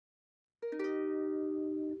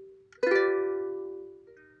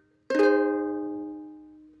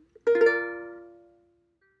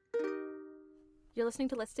You're listening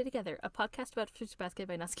to Let's Stay Together, a podcast about Fruits Basket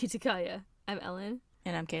by Natsuki Takaya. I'm Ellen.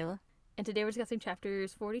 And I'm Kayla. And today we're discussing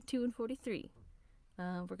chapters 42 and 43.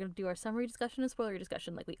 We're going to do our summary discussion and spoiler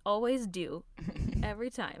discussion like we always do,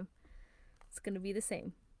 every time. It's going to be the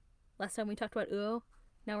same. Last time we talked about Uo.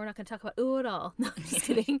 Now we're not going to talk about Uo at all. No, I'm just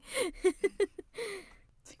kidding.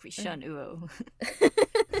 It's like we shun Uo.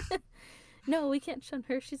 No, we can't shun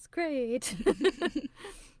her. She's great.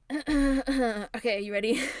 Okay, you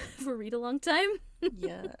ready for read along time?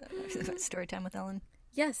 Yeah. Story time with Ellen.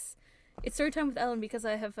 Yes. It's story time with Ellen because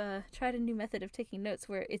I have tried a new method of taking notes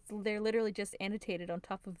where they're literally just annotated on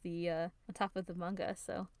top of the manga.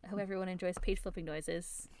 So I hope everyone enjoys page flipping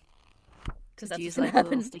noises. Because that's use like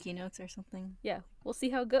little sticky notes or something. Yeah, we'll see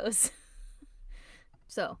how it goes.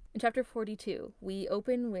 So in chapter 42, we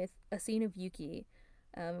open with a scene of Yuki.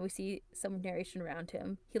 We see some narration around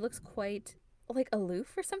him. He looks quite like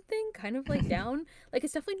aloof or something, kind of like down. Like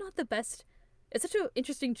it's definitely not the best. It's such an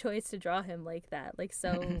interesting choice to draw him like that. Like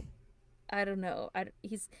so. I don't know.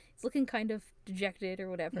 He's looking kind of dejected or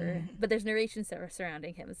whatever. But there's narrations that are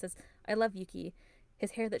surrounding him. It says, I love Yuki.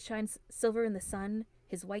 His hair that shines silver in the sun,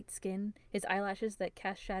 his white skin, his eyelashes that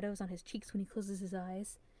cast shadows on his cheeks when he closes his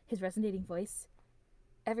eyes, his resonating voice.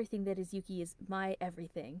 Everything that is Yuki is my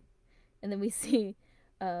everything. And then we see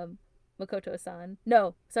Makoto-san.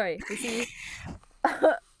 No, sorry. We see...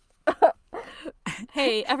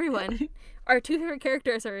 Hey, everyone. Our two favorite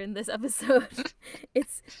characters are in this episode.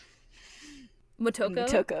 It's...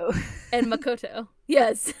 Motoko and Makoto.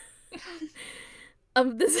 Yes.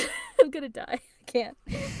 I'm gonna die. I can't.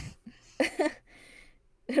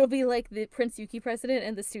 It'll be like the Prince Yuki president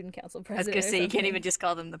and the student council president. I was gonna say you can't even just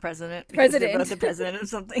call them the president. President. They're both the president of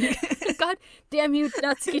something. God damn you,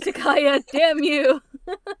 Natsuki Takaya! Damn you!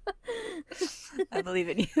 I believe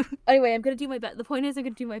in you. Anyway, I'm gonna do my best. The point is, I'm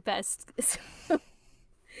gonna do my best.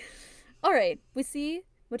 All right, we see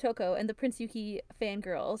Motoko and the Prince Yuki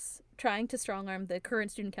fangirls trying to strong-arm the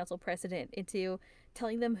current student council president into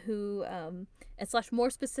telling them who, and / more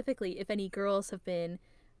specifically, if any girls have been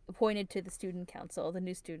appointed to the student council, the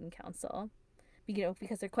new student council, you know,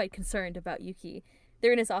 because they're quite concerned about Yuki.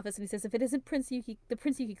 They're in his office and he says, if it isn't Prince Yuki, the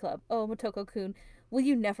Prince Yuki Club, oh, Motoko-kun, will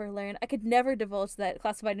you never learn? I could never divulge that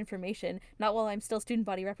classified information, not while I'm still student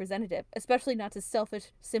body representative, especially not to selfish,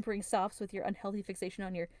 simpering sops with your unhealthy fixation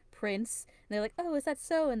on your prince. And they're like, oh, is that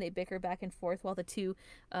so? And they bicker back and forth while the two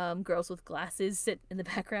girls with glasses sit in the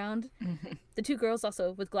background. The two girls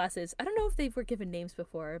also with glasses, I don't know if they were given names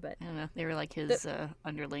before, but... I don't know. They were like his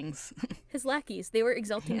underlings. His lackeys. They were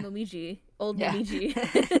exalting Momiji, old Momiji,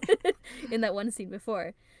 in that one scene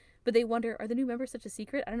before. But they wonder, are the new members such a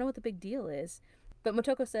secret? I don't know what the big deal is. But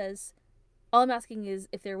Motoko says, all I'm asking is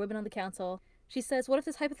if there are women on the council. She says, what if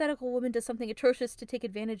this hypothetical woman does something atrocious to take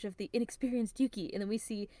advantage of the inexperienced Yuki? And then we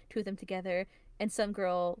see two of them together, and some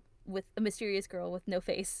girl with a mysterious girl with no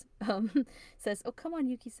face says, oh, come on,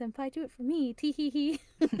 Yuki-senpai, do it for me, tee-hee-hee.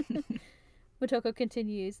 Motoko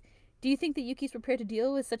continues, do you think that Yuki's prepared to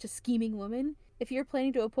deal with such a scheming woman? If you're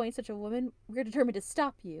planning to appoint such a woman, we're determined to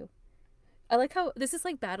stop you. I like how this is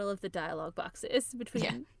like battle of the dialogue boxes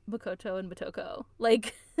between Makoto and Motoko.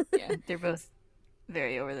 Like, yeah, they're both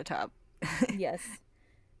very over the top. Yes.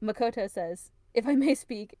 Makoto says, if I may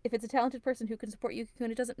speak, if it's a talented person who can support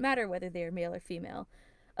Yuki-kun, it doesn't matter whether they are male or female.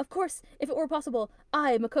 Of course, if it were possible,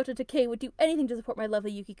 I, Makoto Takei, would do anything to support my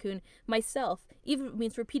lovely Yuki-kun myself, even if it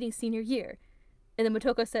means repeating senior year. And then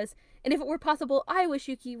Motoko says, and if it were possible, I wish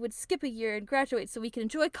Yuki would skip a year and graduate so we can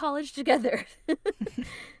enjoy college together.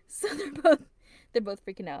 So they're both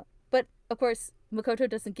freaking out. But, of course, Makoto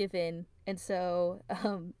doesn't give in, and so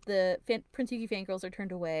the Prince Yuki fangirls are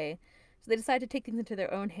turned away. So they decide to take things into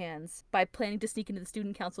their own hands by planning to sneak into the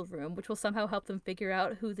student council room, which will somehow help them figure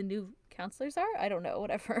out who the new counselors are? I don't know,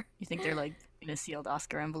 whatever. You think they're like in a sealed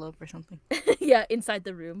Oscar envelope or something? Yeah, inside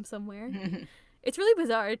the room somewhere. It's really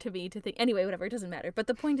bizarre to me to think. Anyway, whatever, it doesn't matter. But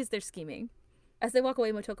the point is they're scheming. As they walk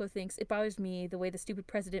away, Motoko thinks, it bothers me the way the stupid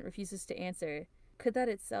president refuses to answer. Could that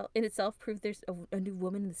in itself prove there's a new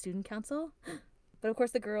woman in the student council? But of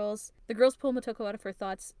course the girls pull Motoko out of her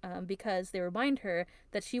thoughts because they remind her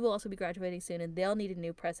that she will also be graduating soon and they'll need a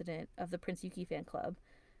new president of the Prince Yuki fan club.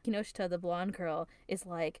 Kinoshita, the blonde girl, is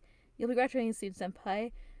like, you'll be graduating soon,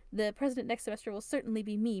 senpai. The president next semester will certainly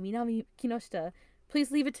be me, Minami Kinoshita.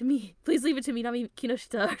 Please leave it to me. Please leave it to Minami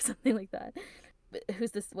Kinoshita, or something like that.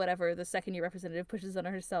 Who's this, whatever, the second year representative pushes on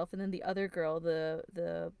herself, and then the other girl,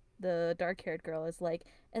 the dark-haired girl, is like,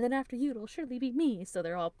 and then after you, it'll surely be me. So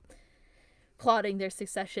they're all plotting their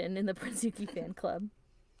succession in the Prince Yuki fan club.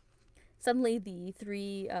 Suddenly, the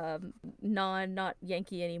three not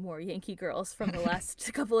Yankee anymore, Yankee girls from the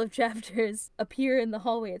last couple of chapters appear in the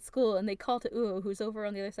hallway at school, and they call to Uo, who's over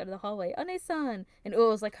on the other side of the hallway, Ane-san! And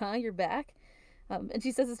Uo's like, huh, you're back? And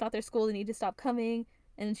she says it's not their school, they need to stop coming.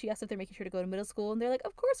 And she asks if they're making sure to go to middle school, and they're like,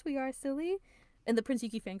 of course we are, silly. And the Prince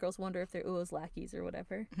Yuki fangirls wonder if they're Uo's lackeys or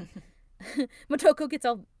whatever. Motoko gets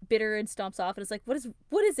all bitter and stomps off and is like, what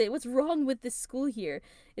is it? What's wrong with this school here?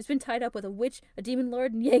 It's been tied up with a witch, a demon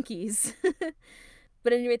lord, and Yankees.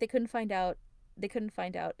 But at any rate, they couldn't find out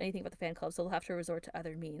anything about the fan club, so they'll have to resort to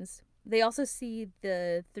other means. They also see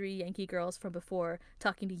the three Yankee girls from before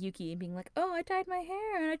talking to Yuki and being like, oh, I dyed my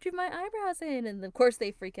hair and I drew my eyebrows in. And of course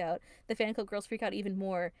they freak out. The fan club girls freak out even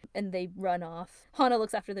more and they run off. Hana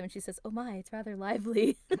looks after them and she says, oh my, it's rather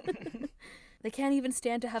lively. They can't even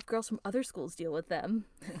stand to have girls from other schools deal with them.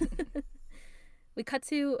 We cut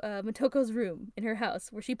to Motoko's room in her house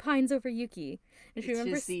where she pines over Yuki. And she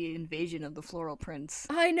remembers just the invasion of the floral prints.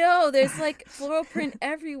 I know, there's like floral print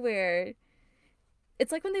everywhere.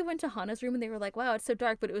 It's like when they went to Hana's room and they were like, wow, it's so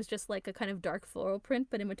dark, but it was just like a kind of dark floral print.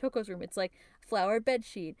 But in Motoko's room, it's like flower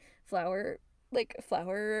bedsheet, flower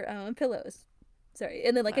pillows. Sorry,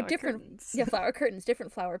 and then like flower a different curtains. Yeah, flower curtains,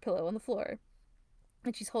 different flower pillow on the floor.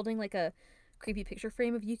 And she's holding like a creepy picture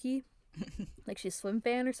frame of Yuki, like she's a swim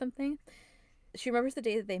fan or something. She remembers the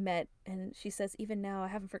day that they met, and she says, even now I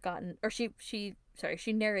haven't forgotten, or she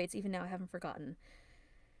narrates, even now I haven't forgotten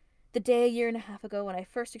the day a year and a half ago when I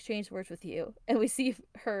first exchanged words with you. And we see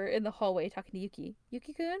her in the hallway talking to Yuki.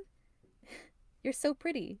 Yuki-kun, you're so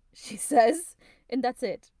pretty, she says, and that's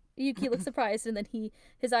it. Yuki looks surprised, and then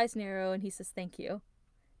his eyes narrow, and he says, thank you.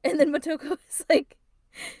 And then Motoko is like,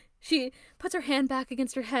 she puts her hand back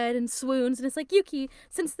against her head and swoons, and it's like, Yuki,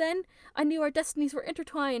 since then, I knew our destinies were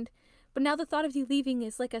intertwined. But now the thought of you leaving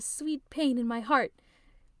is like a sweet pain in my heart.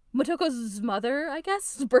 Motoko's mother, I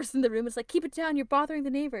guess, bursts in the room. It's like, keep it down, you're bothering the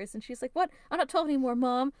neighbors. And she's like, what? I'm not 12 anymore,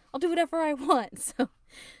 Mom. I'll do whatever I want.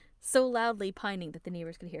 So loudly pining that the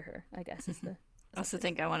neighbors could hear her, I guess, is the... I also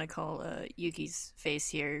think I want to call Yuki's face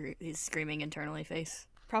here his screaming internally face.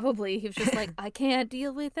 Probably. He was just like, I can't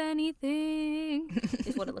deal with anything,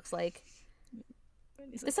 is what it looks like.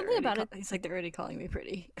 There's something about it. He's like, they're already calling me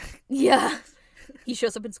pretty. Yeah. He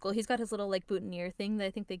shows up in school. He's got his little like boutonniere thing that I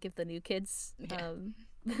think they give the new kids. Yeah.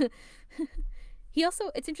 He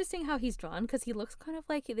also, it's interesting how he's drawn because he looks kind of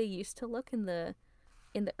like they used to look in the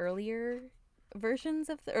earlier versions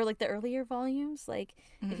of the earlier volumes. Like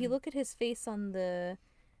if you look at his face on the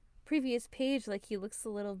previous page, like he looks a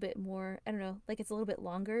little bit more, I don't know, like it's a little bit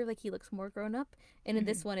longer, like he looks more grown up. And in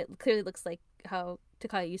this one, it clearly looks like how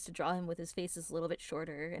Takaya used to draw him, with his face is a little bit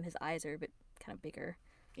shorter and his eyes are a bit kind of bigger.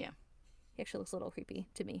 Yeah. He actually looks a little creepy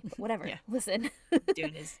to me, but whatever. Yeah. Listen.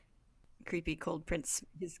 Doing his creepy cold prince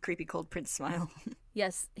smile.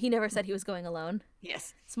 Yes, he never said he was going alone.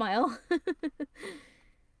 Yes. Smile.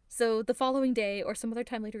 So the following day, or some other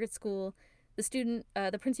time later at school,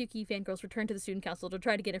 the Prince Yuki fangirls return to the student council to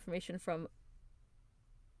try to get information from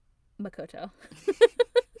Makoto.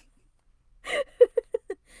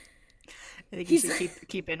 I think you should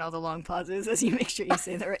keep in all the long pauses as you make sure you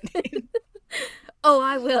say the right name. Oh,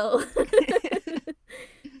 I will.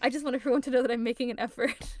 I just want everyone to know that I'm making an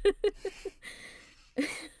effort.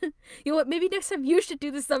 You know what? Maybe next time you should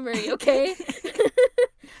do the summary, okay?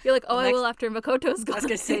 You're like, I will after Makoto's gone. I was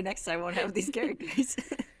going to say next time I won't have these characters.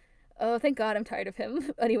 Oh, thank God I'm tired of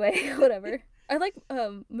him. Anyway, whatever. I like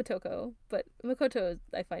Motoko, but Makoto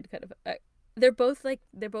I find kind of... they're both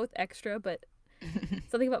extra, but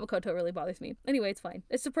something about Makoto really bothers me. Anyway, it's fine.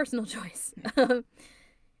 It's a personal choice.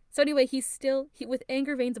 So anyway, he's with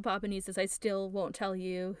anger veins upon, he says, I still won't tell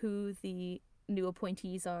you who the new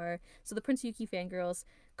appointees are. So the Prince Yuki fangirls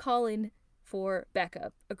call in for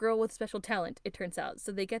backup, a girl with special talent, it turns out.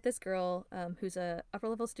 So they get this girl who's a upper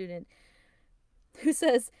level student who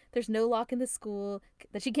says there's no lock in the school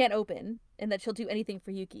that she can't open and that she'll do anything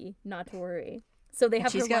for Yuki, not to worry. So they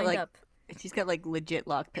have her lined up. She's got like legit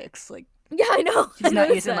lock picks, like. Yeah, I know. She's not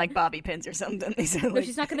using like bobby pins or something. No,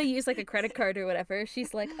 she's not going to use like a credit card or whatever.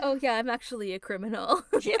 She's like, oh yeah, I'm actually a criminal.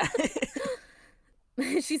 Yeah.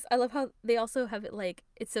 I love how they also have it like,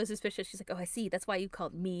 it's so suspicious. She's like, oh, I see. That's why you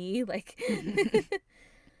called me. Like,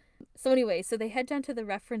 so anyway, so they head down to the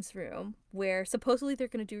reference room where supposedly they're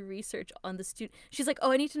going to do research on the student. She's like,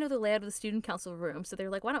 oh, I need to know the layout of the student council room. So they're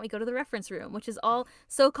like, why don't we go to the reference room, which is all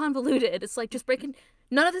so convoluted. It's like just breaking.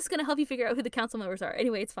 None of this is going to help you figure out who the council members are.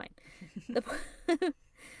 Anyway, it's fine.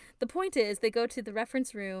 The point is they go to the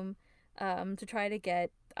reference room to try to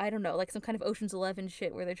get, I don't know, like some kind of Ocean's 11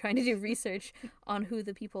 shit where they're trying to do research on who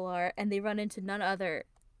the people are, and they run into none other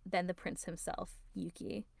than the prince himself,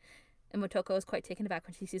 Yuki. And Motoko is quite taken aback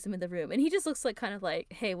when she sees him in the room. And he just looks like kind of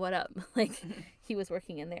like, hey, what up? Like he was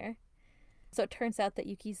working in there. So it turns out that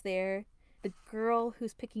Yuki's there. The girl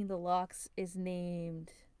who's picking the locks is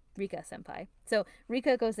named Rika Senpai. So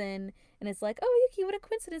Rika goes in and is like, "Oh, Yuki, what a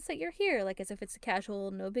coincidence that you're here!" Like as if it's a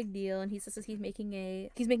casual, no big deal. And he says he's making a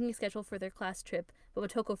schedule for their class trip. But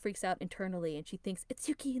Motoko freaks out internally and she thinks it's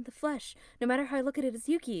Yuki in the flesh. No matter how I look at it, it's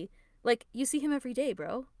Yuki. Like you see him every day,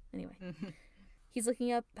 bro. Anyway, he's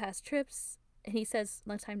looking up past trips and he says,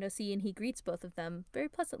 "Long time no see," and he greets both of them very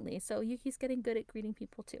pleasantly. So Yuki's getting good at greeting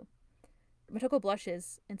people too. Motoko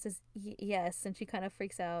blushes and says yes, and she kind of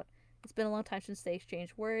freaks out. It's been a long time since they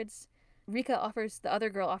exchanged words. The other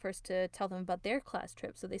girl offers to tell them about their class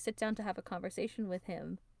trip, so they sit down to have a conversation with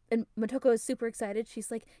him. And Motoko is super excited.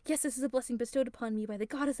 She's like, "Yes, this is a blessing bestowed upon me by the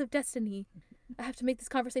goddess of destiny. I have to make this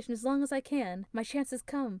conversation as long as I can. My chance has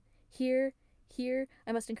come. Here,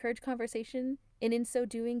 I must encourage conversation, and in so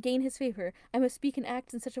doing, gain his favor. I must speak and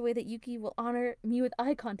act in such a way that Yuki will honor me with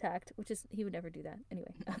eye contact," which is, he would never do that.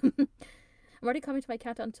 Anyway. "I'm already coming to my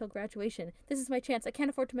countdown until graduation. This is my chance. I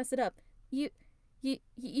can't afford to mess it up.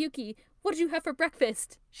 Yuki, what did you have for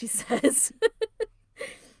breakfast?" she says.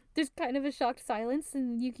 There's kind of a shocked silence,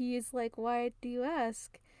 and Yuki is like, "Why do you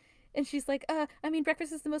ask?" And she's like,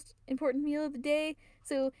 breakfast is the most important meal of the day,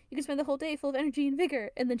 so you can spend the whole day full of energy and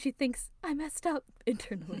vigor." And then she thinks, "I messed up,"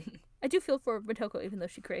 internally. I do feel for Motoko, even though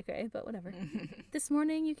she cray-cray, but whatever. "This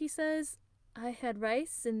morning," Yuki says, "I had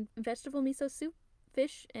rice and vegetable miso soup,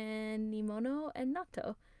 fish, and nimono, and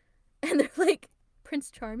natto." And they're like, "Prince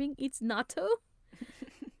Charming eats natto?"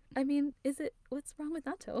 What's wrong with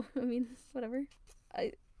natto? Whatever.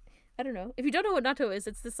 I don't know. If you don't know what natto is,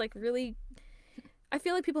 it's this like really, I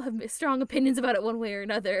feel like people have strong opinions about it one way or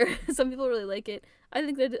another. Some people really like it. I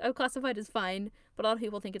think that I've classified as fine, but a lot of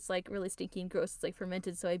people think it's like really stinky and gross. It's like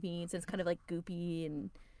fermented soybeans, and it's kind of like goopy and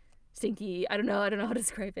stinky. I don't know how to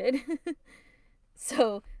describe it.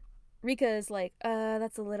 So Rika is like,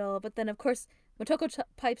 that's a little, but then of course Motoko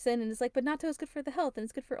pipes in and is like, "But natto is good for the health and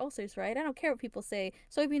it's good for ulcers, right? I don't care what people say.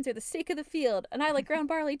 Soybeans are the steak of the field, and I like ground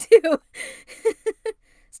barley too."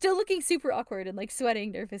 Still looking super awkward and like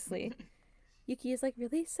sweating nervously. Yuki is like,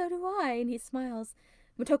 "Really? So do I." And he smiles.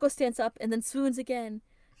 Motoko stands up and then swoons again.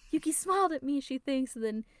 "Yuki smiled at me," she thinks, and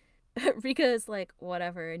then Rika is like,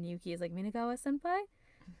 "Whatever," and Yuki is like, "Minagawa senpai?"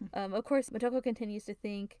 Of course, Motoko continues to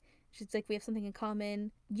think. She's like, "We have something in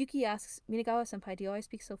common." Yuki asks, "Minagawa senpai, do you always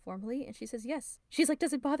speak so formally?" And she says, "Yes." She's like,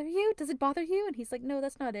 "Does it bother you? Does it bother you?" And he's like, "No,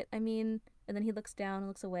 that's not it. And then he looks down and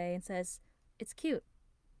looks away and says, "It's cute."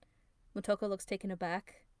 Motoko looks taken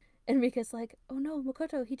aback. And Rika's like, "Oh no,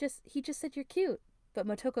 Makoto, he just said you're cute." But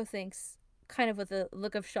Motoko thinks, kind of with a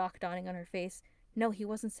look of shock dawning on her face, "No, he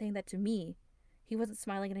wasn't saying that to me. He wasn't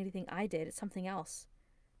smiling at anything I did. It's something else.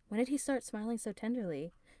 When did he start smiling so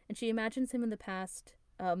tenderly?" And she imagines him in the past,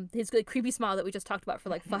 his like, creepy smile that we just talked about for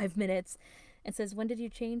like 5 minutes, and says, "When did you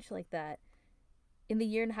change like that? In the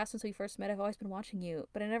year and a half since we first met, I've always been watching you,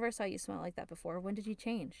 but I never saw you smile like that before. When did you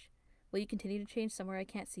change? Will you continue to change somewhere I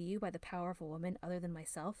can't see you by the power of a woman other than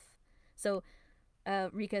myself?" So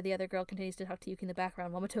Rika, the other girl, continues to talk to Yuki in the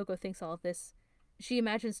background while Motoko thinks all of this. She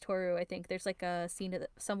imagines Toru, I think. There's like a scene of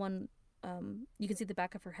someone, you can see the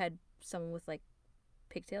back of her head, someone with like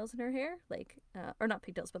pigtails in her hair, like, or not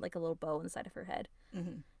pigtails, but like a little bow on the side of her head,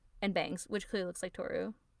 and bangs, which clearly looks like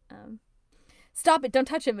Toru. "Stop it, don't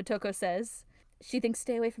touch him," Motoko says. She thinks,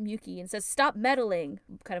 "Stay away from Yuki," and says, "Stop meddling,"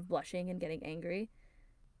 kind of blushing and getting angry.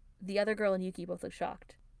 The other girl and Yuki both look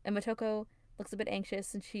shocked, and Motoko looks a bit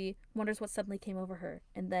anxious, and she wonders what suddenly came over her,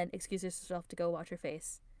 and then excuses herself to go wash her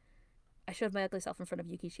face. "I showed my ugly self in front of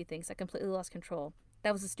Yuki," she thinks. "I completely lost control.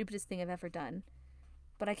 That was the stupidest thing I've ever done.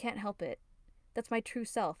 But I can't help it. That's my true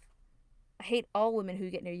self. I hate all women who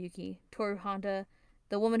get near Yuki. Toru Honda,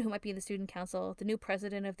 the woman who might be in the student council, the new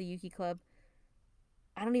president of the Yuki Club.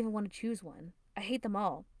 I don't even want to choose one. I hate them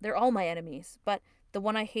all. They're all my enemies. But the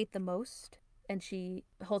one I hate the most," and she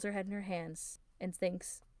holds her head in her hands and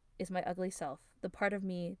thinks, "is my ugly self, the part of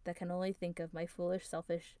me that can only think of my foolish,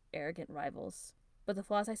 selfish, arrogant rivals. But the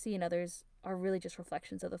flaws I see in others are really just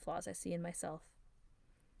reflections of the flaws I see in myself."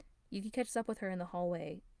 Yuki catches up with her in the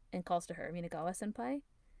hallway and calls to her, "Minagawa senpai?"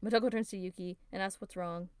 Motoko turns to Yuki and asks what's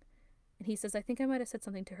wrong. And he says, "I think I might have said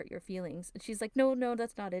something to hurt your feelings." And she's like, No,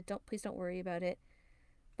 that's not it. Please don't worry about it.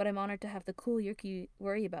 But I'm honored to have the cool Yuki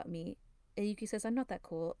worry about me." And Yuki says, "I'm not that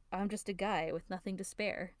cool. I'm just a guy with nothing to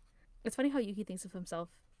spare." It's funny how Yuki thinks of himself.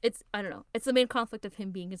 I don't know. It's the main conflict of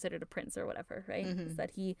him being considered a prince or whatever, right? Is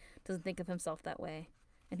that he doesn't think of himself that way.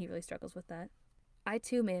 And he really struggles with that. "I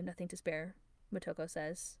too may have nothing to spare," Motoko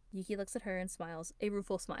says. Yuki looks at her and smiles, a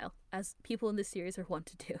rueful smile, as people in this series are wont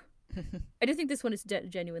to do. I do think this one is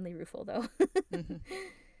genuinely rueful, though.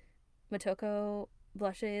 Motoko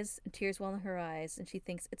blushes and tears well in her eyes, and she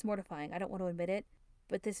thinks it's mortifying. I don't want to admit it,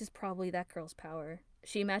 but this is probably that girl's power.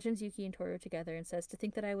 She imagines Yuki and Toru together and says, to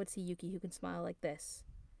think that I would see Yuki who can smile like this.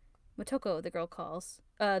 Motoko,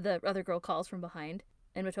 the other girl calls from behind,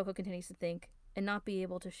 and Motoko continues to think, and not be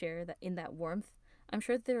able to share that in that warmth. I'm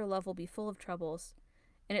sure that their love will be full of troubles,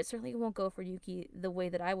 and it certainly won't go for Yuki the way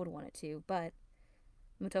that I would want it to, but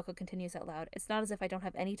Motoko continues out loud, it's not as if I don't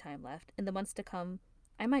have any time left. In the months to come,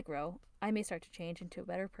 I might grow. I may start to change into a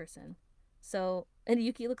better person. So, and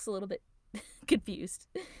Yuki looks a little bit confused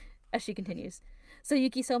as she continues. So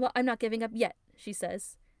Yuki-soma, I'm not giving up yet, she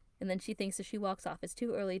says. And then she thinks as she walks off, it's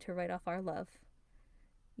too early to write off our love.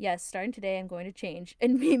 Yes, starting today, I'm going to change.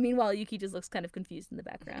 And meanwhile, Yuki just looks kind of confused in the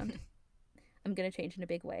background. I'm going to change in a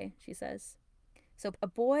big way, she says. So a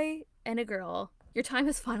boy and a girl, your time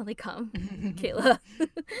has finally come, Kayla.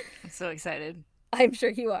 I'm so excited. I'm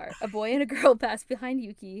sure you are. A boy and a girl pass behind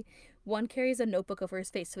Yuki. One carries a notebook over his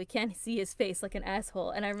face so he can't see his face like an asshole.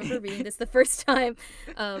 And I remember reading this the first time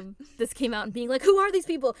this came out and being like, who are these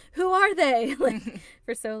people? Who are they? Like,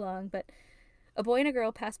 for so long. But a boy and a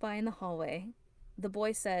girl pass by in the hallway. The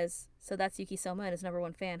boy says, so that's Yuki-soma and his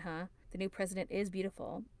 #1 fan, huh? The new president is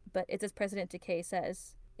beautiful. But it's as President Takei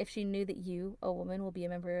says, if she knew that you, a woman, will be a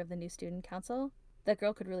member of the new student council, that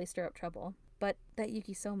girl could really stir up trouble. But that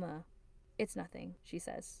Yuki-soma, it's nothing, she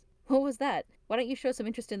says. What was that? Why don't you show some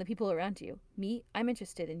interest in the people around you? Me? I'm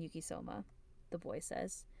interested in Yuki-soma, the boy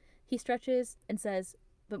says. He stretches and says,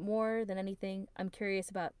 but more than anything, I'm curious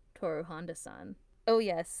about Toru Honda-san. Oh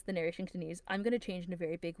yes, the narration continues, I'm going to change in a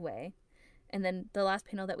very big way. And then the last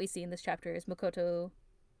panel that we see in this chapter is Motoko.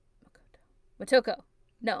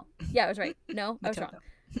 No. Yeah, I was right. No, I was wrong.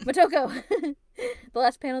 Motoko. The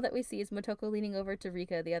last panel that we see is Motoko leaning over to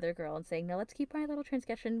Rika, the other girl, and saying, now let's keep our little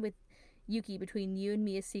transgression with Yuki between you and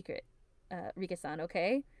me a secret, Rika-san,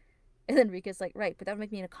 okay? And then Rika's like, right, but that would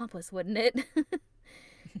make me an accomplice, wouldn't it?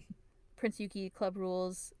 Prince Yuki, club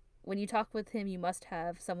rules. When you talk with him, you must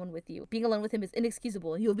have someone with you. Being alone with him is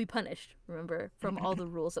inexcusable, and you'll be punished, remember, from all the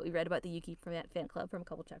rules that we read about the Yuki from that fan club from a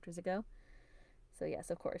couple chapters ago. So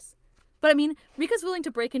yes, of course. But I mean, Rika's willing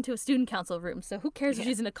to break into a student council room, so who cares if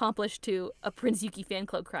she's an accomplice to a Prince Yuki fan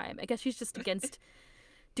club crime? I guess she's just against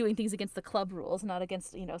doing things against the club rules, not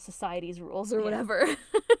against, society's rules or whatever.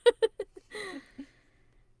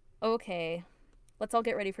 Okay, let's all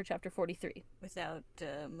get ready for chapter 43. Without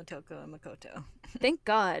Motoko and Makoto. Thank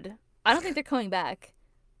God. I don't think they're coming back.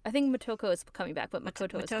 I think Motoko is coming back, but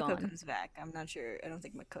Makoto is gone. Motoko comes back. I'm not sure. I don't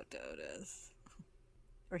think Makoto does.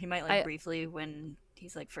 Or he might, briefly when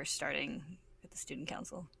he's, first starting at the student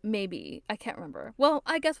council. Maybe. I can't remember. Well,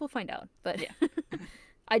 I guess we'll find out. But yeah.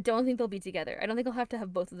 I don't think they'll be together. I don't think I'll have to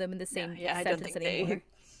have both of them in the same sentence anymore.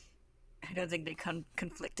 I don't think they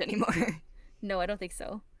conflict anymore. No, I don't think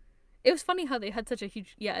so. It was funny how they had such a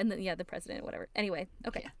huge... Yeah, and then, the president, whatever. Anyway,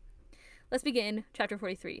 okay. Yeah. Let's begin chapter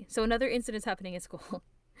 43. So another incident's happening at school.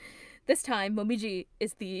 This time, Momiji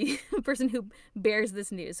is the person who bears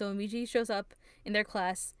this news. So Momiji shows up in their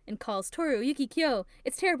class and calls, Toru, Yuki, Kyo,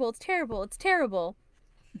 it's terrible, it's terrible, it's terrible.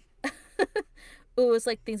 Ooh, it's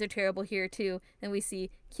like things are terrible here too. And we see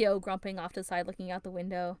Kyo grumping off to the side, looking out the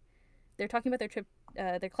window. They're talking about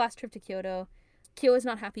their class trip to Kyoto. Kyo is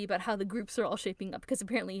not happy about how the groups are all shaping up because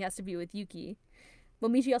apparently he has to be with Yuki.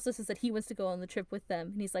 Momiji also says that he wants to go on the trip with them.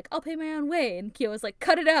 And he's like, I'll pay my own way. And Kyo is like,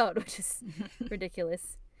 cut it out, which is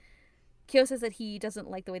ridiculous. Kyo says that he doesn't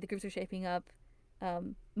like the way the groups are shaping up.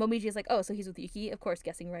 Momiji is like, oh, so he's with Yuki? Of course,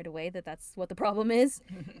 guessing right away that that's what the problem is.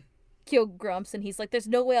 Kyo grumps and he's like, there's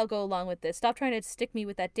no way I'll go along with this. Stop trying to stick me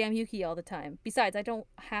with that damn Yuki all the time. Besides, I don't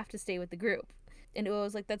have to stay with the group. And Uo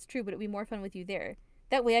was like, that's true, but it'd be more fun with you there.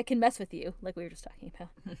 That way I can mess with you, like we were just talking about.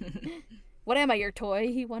 What am I, your toy?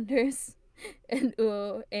 He wonders. And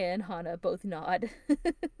Uo and Hana both nod.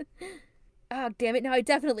 Ah, damn it, now I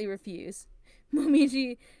definitely refuse.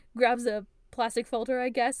 Momiji grabs a plastic folder, I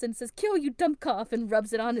guess, and says, Kyo, you dumb cough, and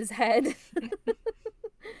rubs it on his head.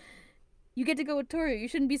 You get to go with Toru. You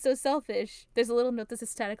shouldn't be so selfish. There's a little note that says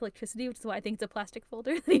static electricity, which is why I think it's a plastic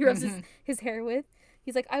folder that he rubs his hair with.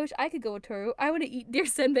 He's like, I wish I could go with Toru. I want to eat dear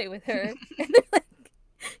senbei with her. And they're like,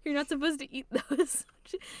 you're not supposed to eat those.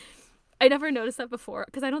 I never noticed that before,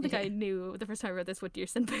 because I don't think I knew the first time I read this what deer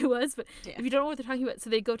senpai was, but if you don't know what they're talking about,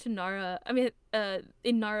 so they go to Nara. I mean,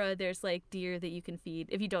 in Nara, there's, deer that you can feed,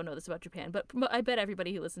 if you don't know this about Japan, but I bet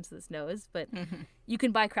everybody who listens to this knows, but you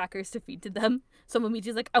can buy crackers to feed to them. So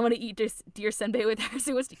Momiji's like, I want to eat deer senpai with her,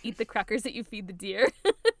 so he wants to eat the crackers that you feed the deer.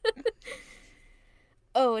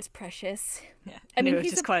 Oh, it's precious. Yeah, I mean, it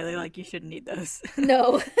was just quietly like, you shouldn't eat those.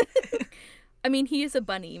 No. I mean, he is a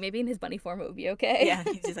bunny. Maybe in his bunny form it would be okay. Yeah,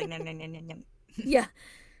 he's just like, nom, nom, nom, nom, nom. Yeah.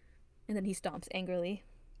 And then he stomps angrily.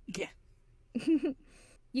 Yeah.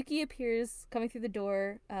 Yuki appears, coming through the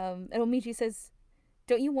door, and Momiji says,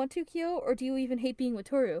 "Don't you want to, Kyo, or do you even hate being with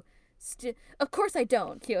Toru?" Of course I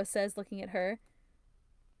don't, Kyo says, looking at her.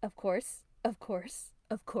 Of course, of course,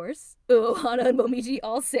 of course. Ohana and Momiji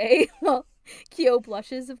all say, while Kyo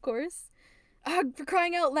blushes, of course. For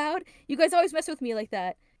crying out loud, you guys always mess with me like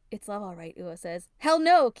that. It's love, all right, Uo says. Hell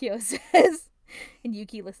no, Kyo says. And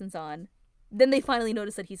Yuki listens on. Then they finally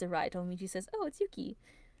notice that he's arrived. Momiji says, oh, it's Yuki.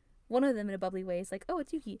 One of them, in a bubbly way, is like, oh,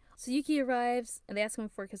 it's Yuki. So Yuki arrives, and they ask him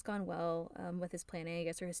if work has gone well with his planning, I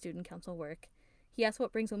guess, or his student council work. He asks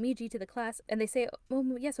what brings Momiji to the class, and they say,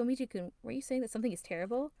 oh, yes, Momiji-kun, were you saying that something is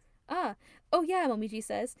terrible? Ah, oh yeah, Momiji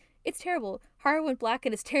says. It's terrible. Haru went black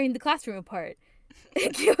and is tearing the classroom apart.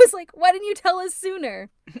 And Kyo's like, why didn't you tell us sooner?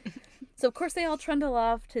 So, of course, they all trundle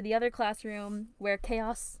off to the other classroom, where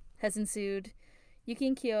chaos has ensued. Yuki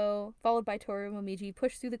and Kyo, followed by Toru and Momiji,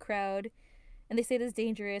 push through the crowd, and they say it is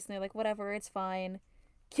dangerous, and they're like, whatever, it's fine.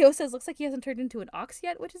 Kyo says, looks like he hasn't turned into an ox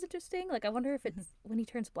yet, which is interesting. Like, I wonder if it's when he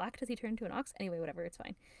turns black, does he turn into an ox? Anyway, whatever, it's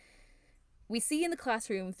fine. We see in the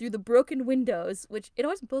classroom through the broken windows, which it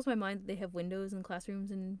always blows my mind that they have windows in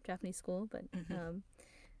classrooms in Japanese school, but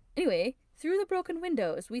anyway, through the broken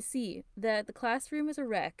windows, we see that the classroom is a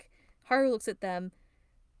wreck. Haru looks at them,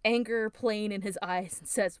 anger plain in his eyes, and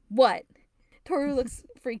says, what? Toru looks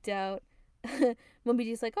freaked out.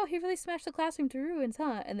 Momiji's like, oh, he really smashed the classroom to ruins,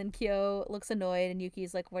 huh? And then Kyo looks annoyed, and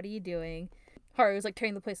Yuki's like, what are you doing? Haru's like,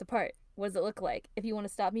 tearing the place apart. What does it look like? If you want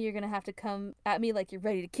to stop me, you're going to have to come at me like you're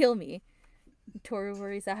ready to kill me. Toru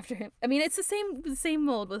worries after him. I mean, it's the same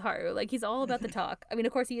mold with Haru. Like, he's all about the talk. I mean,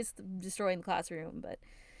 of course, he is destroying the classroom, but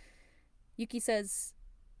Yuki says,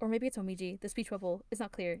 or maybe it's Momiji, the speech bubble is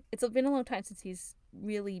not clear. It's been a long time since he's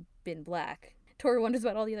really been black. Toru wonders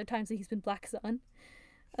about all the other times that he's been black son.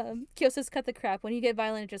 Kyo says, cut the crap. When you get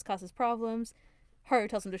violent, it just causes problems. Haru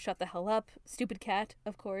tells him to shut the hell up. Stupid cat,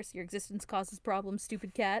 of course. Your existence causes problems,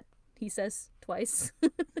 stupid cat. He says twice.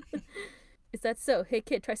 Is that so? Hey,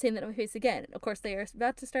 kid, try saying that in my face again. Of course, they are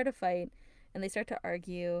about to start a fight, and they start to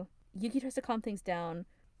argue. Yuki tries to calm things down.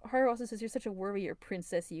 Haru also says, you're such a worrier,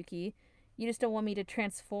 Princess Yuki. You just don't want me to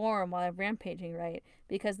transform while I'm rampaging, right?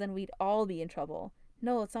 Because then we'd all be in trouble.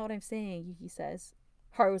 No, that's not what I'm saying, Yuki says.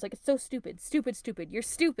 Haru was like, it's so stupid. Stupid, stupid. You're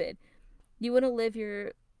stupid. You want to live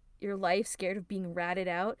your life scared of being ratted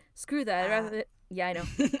out? Screw that. I'd rather... Yeah, I know.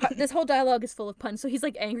 This whole dialogue is full of puns, so he's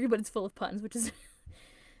like angry, but it's full of puns, which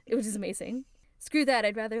is amazing. Screw that.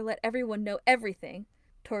 I'd rather let everyone know everything.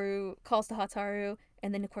 Toru calls to Hataru,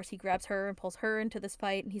 and then, of course, he grabs her and pulls her into this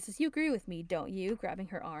fight, and he says, you agree with me, don't you? Grabbing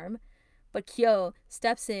her arm. But Kyo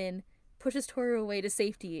steps in, pushes Toru away to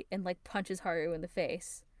safety, and, like, punches Haru in the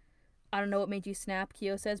face. I don't know what made you snap,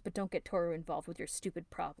 Kyo says, but don't get Toru involved with your stupid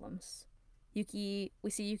problems. We see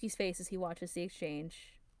Yuki's face as he watches the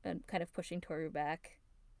exchange, and kind of pushing Toru back.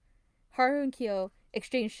 Haru and Kyo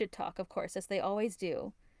exchange shit talk, of course, as they always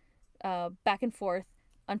do, back and forth,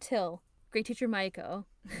 until great teacher Maiko,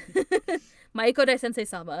 Maiko Dai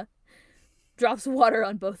Sensei-sama, drops water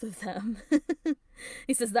on both of them.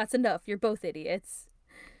 He says, that's enough, you're both idiots.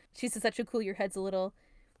 She says, that should cool your heads a little.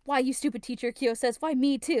 Why, you stupid teacher, Kyo says, why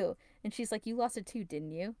me too? And she's like, you lost it too,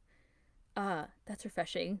 didn't you? Ah, that's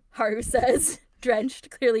refreshing, Haru says, drenched,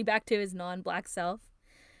 clearly back to his non-black self.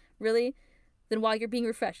 Really? Then while you're being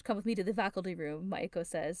refreshed, come with me to the faculty room, Maiko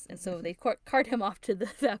says. And so they cart him off to the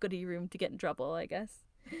faculty room to get in trouble, I guess.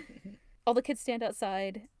 All the kids stand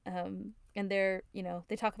outside, and they're,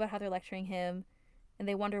 they talk about how they're lecturing him, and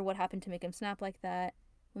they wonder what happened to make him snap like that.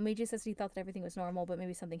 Momiji says he thought that everything was normal, but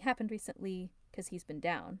maybe something happened recently, because he's been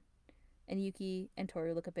down. And Yuki and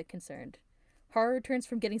Toru look a bit concerned. Haru returns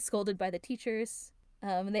from getting scolded by the teachers,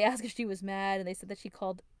 and they ask if she was mad, and they said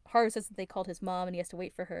that Haru says that they called his mom, and he has to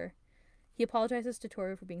wait for her. He apologizes to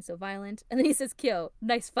Toru for being so violent, and then he says, Kyo,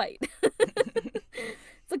 nice fight.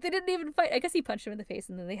 It's like they didn't even fight. I guess he punched him in the face,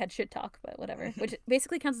 and then they had shit talk, but whatever. Which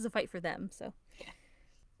basically counts as a fight for them, so. Yeah.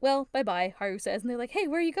 Well, bye-bye, Haru says, and they're like, hey,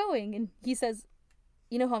 where are you going? And he says,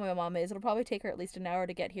 you know how my mom is. It'll probably take her at least an hour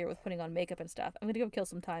to get here with putting on makeup and stuff. I'm gonna go kill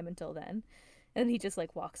some time until then. And then he just,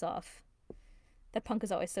 walks off. That punk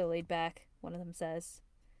is always so laid back, one of them says.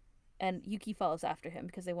 And Yuki follows after him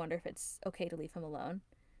because they wonder if it's okay to leave him alone.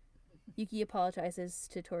 Yuki apologizes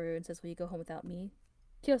to Toru and says, will you go home without me?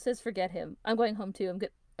 Kyo says, forget him. I'm going home too.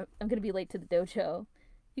 I'm gonna be late to the dojo.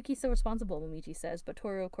 Yuki's so responsible, Momiji says, but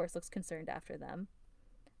Toru, of course, looks concerned after them.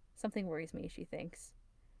 Something worries me, she thinks.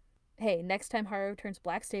 Hey, next time Haru turns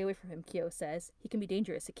black, stay away from him, Kyo says. He can be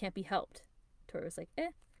dangerous. It can't be helped. Toru's like,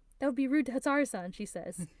 that would be rude to Hatsuharu-san, she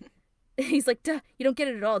says. He's like, duh, you don't get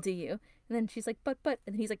it at all, do you? And then she's like, but. And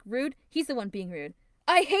then he's like, rude? He's the one being rude.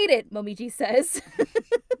 I hate it, Momiji says.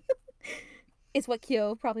 It's what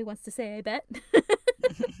Kyo probably wants to say, I bet.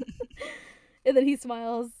 And then he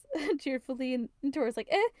smiles cheerfully, and Toru's like,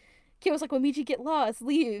 Kyo's like, Momiji, get lost,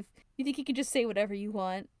 leave. You think you can just say whatever you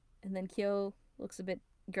want? And then Kyo looks a bit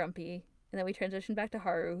grumpy. And then we transition back to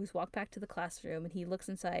Haru, who's walked back to the classroom, and he looks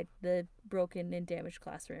inside the broken and damaged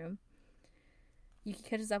classroom. Yuki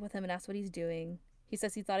catches up with him and asks what he's doing. He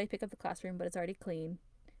says he thought he'd pick up the classroom, but it's already clean.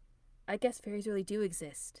 I guess fairies really do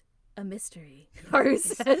exist. A mystery, Haru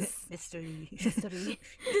says. Mystery.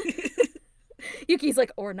 Yuki's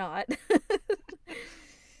like, or not.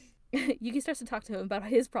 Yuki starts to talk to him about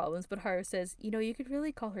his problems, but Haru says, you could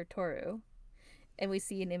really call her Toru. And we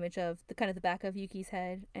see an image of the back of Yuki's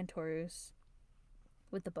head and Toru's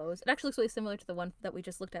with the bows. It actually looks really similar to the one that we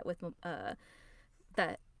just looked at with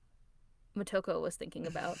that Motoko was thinking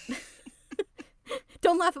about.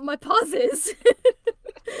 Don't laugh at my pauses.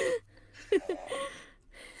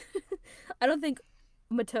 I don't think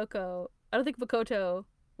Makoto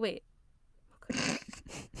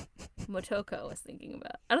was thinking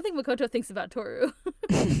about. I don't think Makoto thinks about Toru.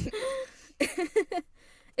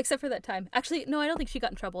 Except for that time. Actually, no, I don't think she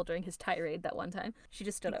got in trouble during his tirade that one time. She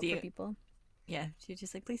just stood up for people. Yeah, she was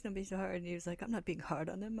just like, please don't be so hard. And he was like, I'm not being hard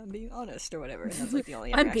on them, I'm being honest, or whatever. And that's like the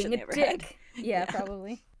only interaction they ever had. Yeah,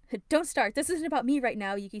 probably. Don't start. This isn't about me right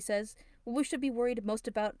now, Yuki says. What we should be worried most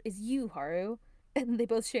about is you, Haru. And they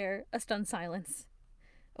both share a stunned silence.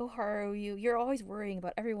 Oh, Haru, you're always worrying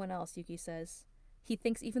about everyone else, Yuki says. He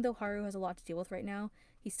thinks even though Haru has a lot to deal with right now,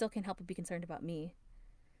 he still can't help but be concerned about me.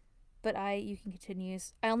 But Yuki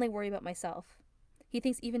continues, I only worry about myself. He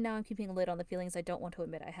thinks even now I'm keeping a lid on the feelings I don't want to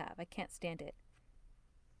admit I have. I can't stand it.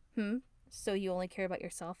 So you only care about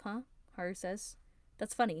yourself, huh? Haru says.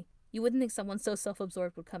 That's funny. You wouldn't think someone so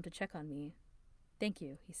self-absorbed would come to check on me. Thank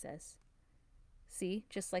you, he says. See,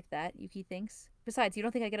 just like that, Yuki thinks. Besides, you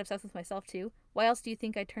don't think I get obsessed with myself too? Why else do you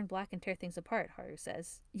think I turn black and tear things apart? Haru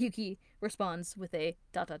says. Yuki responds with a ...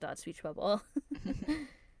 speech bubble.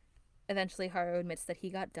 Eventually, Haru admits that he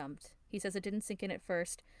got dumped. He says it didn't sink in at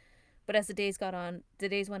first, but as the days went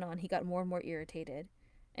on, he got more and more irritated.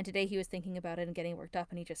 And today he was thinking about it and getting worked up,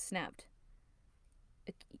 and he just snapped.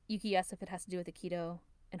 Yuki asks if it has to do with Aikido,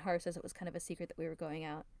 and Haru says it was kind of a secret that we were going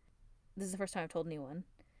out. This is the first time I've told anyone.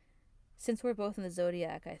 Since we're both in the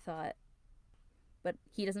Zodiac, I thought... But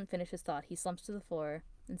he doesn't finish his thought. He slumps to the floor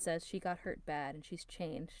and says she got hurt bad and she's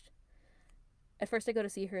changed. At first I go to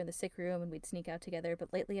see her in the sick room and we'd sneak out together,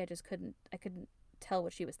 but lately I couldn't tell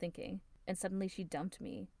what she was thinking. And suddenly she dumped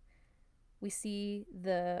me. We see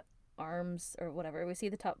the arms or whatever. We see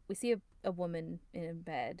the top. We see a woman in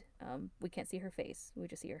bed. We can't see her face. We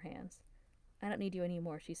just see her hands. I don't need you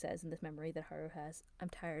anymore, she says in this memory that Haru has. I'm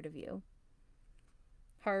tired of you.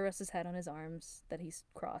 Haru rests his head on his arms that he's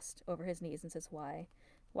crossed over his knees and says, why?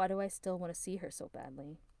 Why do I still want to see her so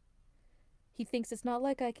badly? He thinks it's not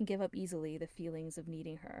like I can give up easily the feelings of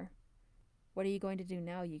needing her. What are you going to do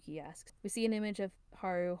now? Yuki asks. We see an image of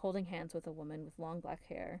Haru holding hands with a woman with long black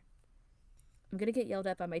hair. I'm going to get yelled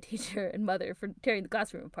at by my teacher and mother for tearing the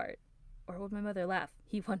classroom apart. Or would my mother laugh?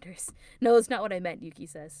 He wonders. No, it's not what I meant, Yuki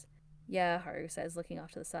says. Yeah, Haru says, looking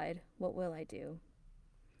off to the side. What will I do?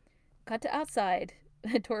 Cut to outside.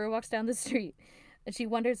 Toru walks down the street, and she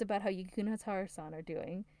wonders about how Yuki and Hataro-san are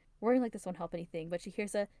doing. Worrying like this won't help anything, but she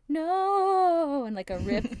hears a no and like a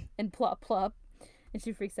rip and plop plop, and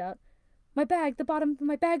she freaks out. My bag, the bottom of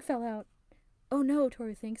my bag fell out. Oh no,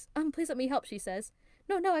 Toru thinks. Please let me help, she says.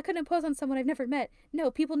 No, I couldn't impose on someone I've never met. No,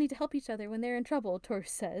 people need to help each other when they're in trouble, Toru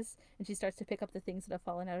says, and she starts to pick up the things that have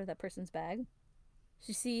fallen out of that person's bag.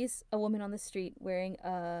 She sees a woman on the street wearing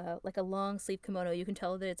a long sleeve kimono. You can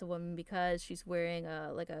tell that it's a woman because she's wearing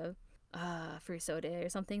a furisode or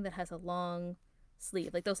something that has a long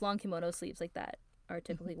sleeve. Like those long kimono sleeves like that are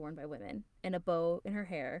typically worn by women. And a bow in her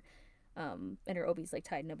hair. And her obi's like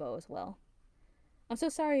tied in a bow as well. I'm so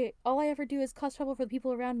sorry. All I ever do is cause trouble for the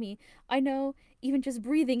people around me. I know even just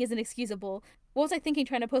breathing isn't excusable. What was I thinking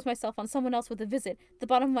trying to pose myself on someone else with a visit? The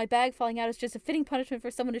bottom of my bag falling out is just a fitting punishment for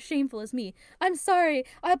someone as shameful as me. I'm sorry.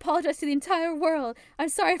 I apologize to the entire world. I'm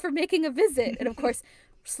sorry for making a visit. And of course,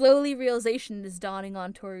 slowly realization is dawning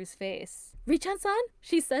on Toru's face. Richan-san?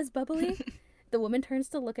 She says bubbly. The woman turns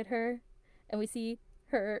to look at her, and we see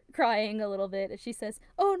her crying a little bit as she says,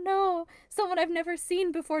 oh no, someone I've never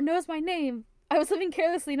seen before knows my name. I was living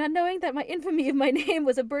carelessly, not knowing that my infamy of my name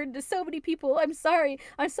was a burden to so many people. I'm sorry.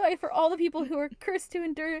 I'm sorry for all the people who are cursed to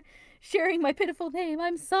endure sharing my pitiful name.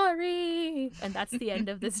 I'm sorry. And that's the end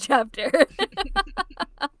of this chapter.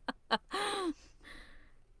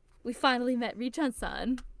 We finally met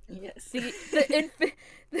Richan-san. Yes.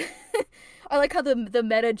 I like how the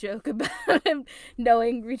meta joke about him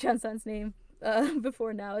knowing Richan-san's name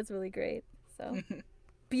before now is really great. So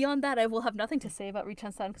beyond that, I will have nothing to say about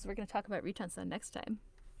Richan-san because we're going to talk about Richan-san next time.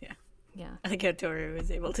 Yeah. Yeah. I think Toru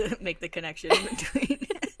was able to make the connection between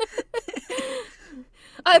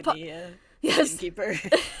yes. innkeeper.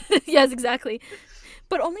 Yes, exactly.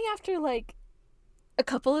 But only after like a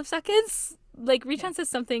couple of seconds. Like Richan says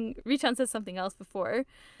something else before.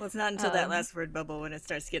 Well, it's not until that last word bubble when it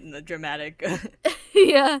starts getting the dramatic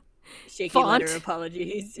yeah. shaky Font. letter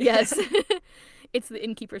apologies. Yes. It's the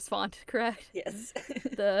innkeeper's font, correct? Yes.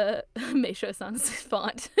 The Meisho-san's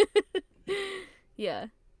font. Yeah.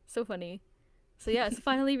 So funny. So yeah, so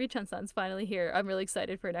finally Richan-san's finally here. I'm really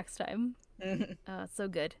excited for next time. So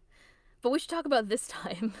good. But we should talk about this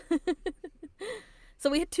time. So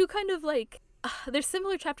we had two kind of like they're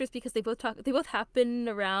similar chapters because they both happen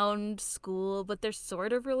around school, but they're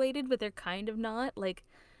sort of related, but they're kind of not. Like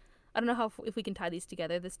I don't know if we can tie these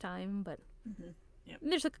together this time, but Yep.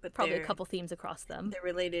 there's probably a couple themes across them. They're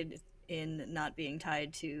related in not being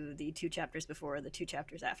tied to the 2 chapters before or the 2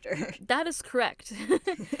 chapters after. That is correct.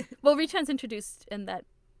 Well, Richan's introduced, and that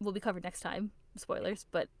will be covered next time. Spoilers,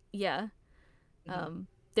 but yeah,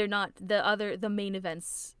 they're not the main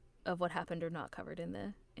events of what happened are not covered in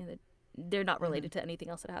the. They're not related to anything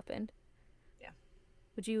else that happened. Yeah.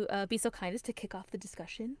 Would you be so kind as to kick off the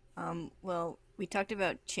discussion? Well, we talked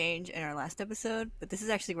about change in our last episode, but this is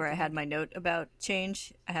actually where I had my note about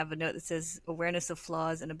change. I have a note that says awareness of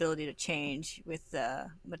flaws and ability to change with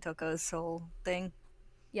Motoko's soul thing.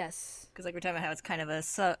 Yes. Because like we're talking about how it's kind of a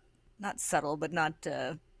not subtle, but not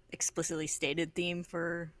explicitly stated theme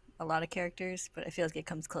for a lot of characters, but I feel like it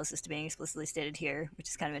comes closest to being explicitly stated here, which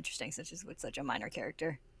is kind of interesting since it's with such a minor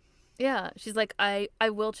character. Yeah, she's like, I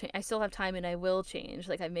will change. I still have time and I will change.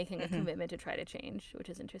 Like, I'm making a commitment to try to change, which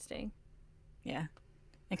is interesting. Yeah.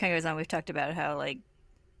 And kind of goes on, we've talked about how, like,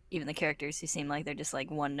 even the characters who seem like they're just, like,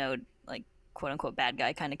 one-note, like, quote-unquote bad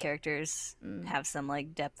guy kind of characters have some,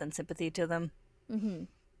 like, depth and sympathy to them. Mm-hmm.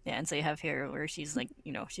 Yeah, and so you have here where she's, like,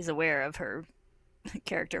 she's aware of her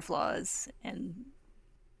character flaws and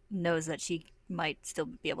knows that she might still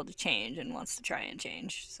be able to change and wants to try and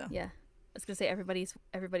change, so. Yeah. I was gonna say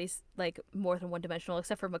everybody's like more than one dimensional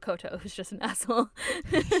except for Makoto, who's just an asshole.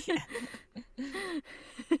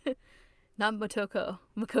 Not Motoko,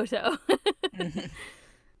 Makoto.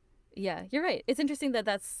 Yeah, you're right. It's interesting that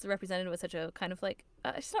that's represented with such a kind of like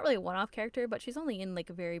she's not really a one-off character, but she's only in like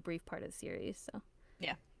a very brief part of the series, so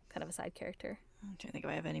yeah, kind of a side character. I'm trying to think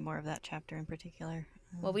if I have any more of that chapter in particular.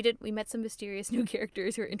 Well, we met some mysterious new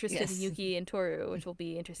characters who are interested in Yuki and Toru, which will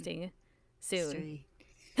be interesting soon.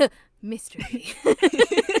 Mystery.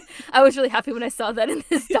 I was really happy when I saw that in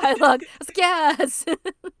this dialogue. I was like, yes!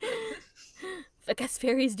 I guess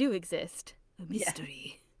fairies do exist. A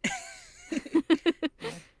mystery. Yeah.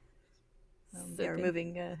 We're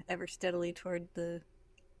moving ever steadily toward the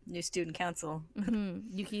new student council.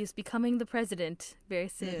 Yuki is becoming the president very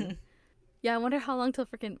soon. Yeah, I wonder how long till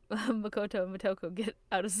freaking Makoto and Motoko get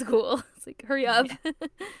out of school. It's like, hurry up. Yeah.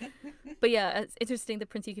 But yeah, it's interesting the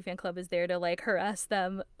Prince Yuki fan club is there to like harass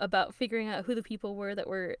them about figuring out who the people were that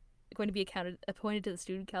were going to be appointed to the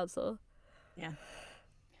student council. Yeah.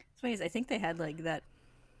 It's funny, I think they had like that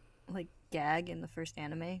like gag in the first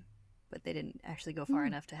anime, but they didn't actually go far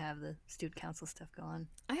enough to have the student council stuff go on.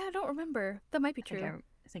 I don't remember. That might be true.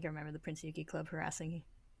 I think I remember the Prince Yuki club harassing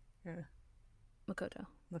Makoto.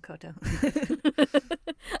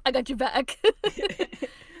 I got your back.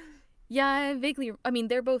 Yeah, vaguely. I mean,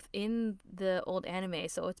 they're both in the old anime,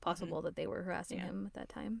 so it's possible that they were harassing him at that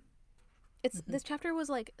time. This chapter was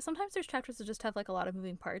like, sometimes there's chapters that just have like a lot of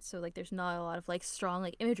moving parts, so like there's not a lot of like strong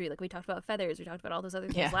like imagery. Like we talked about feathers, we talked about all those other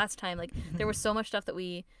things last time. Like there was so much stuff that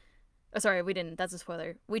we sorry, we didn't. That's a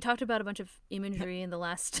spoiler. We talked about a bunch of imagery in the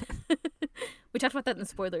last we talked about that in the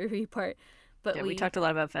spoilery part. But we talked a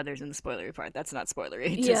lot about feathers in the spoilery part. That's not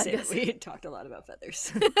spoilery to say that we talked a lot about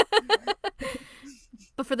feathers.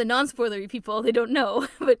 But for the non-spoilery people, they don't know.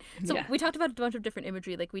 But so we talked about a bunch of different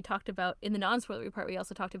imagery. Like we talked about in the non-spoilery part, we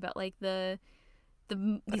also talked about like these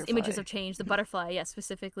images of change, the butterfly,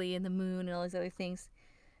 specifically, and the moon and all these other things.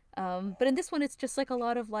 But in this one, it's just like a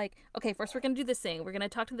lot of like, okay, first we're gonna do this thing. We're gonna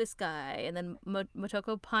talk to this guy, and then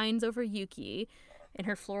Motoko pines over Yuki in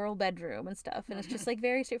her floral bedroom and stuff, and it's just like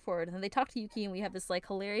very straightforward. And then they talk to Yuki, and we have this like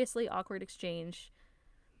hilariously awkward exchange.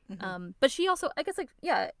 But she also, I guess, like,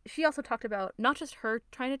 she also talked about not just her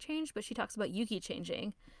trying to change, but she talks about Yuki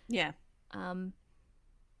changing. Yeah. And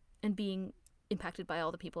being impacted by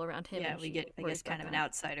all the people around him. Yeah, we get, I guess, kind of an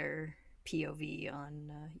outsider POV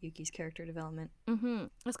on Yuki's character development, Mm-hmm.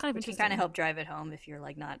 That's kind of which can interesting. kind of help drive it home if you're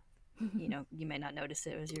like not, you may not notice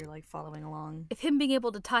it as you're like following along. If him being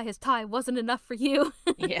able to tie his tie wasn't enough for you.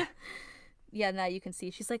 Yeah. Yeah, now you can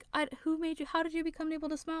see. She's like, who made you? How did you become able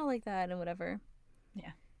to smile like that? And whatever.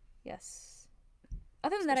 Yeah. Yes.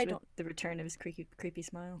 Other than that, I Especially don't. with the return of his creepy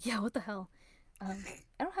smile. Yeah, what the hell? I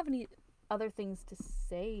don't have any other things to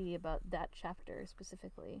say about that chapter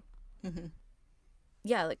specifically. Mm-hmm.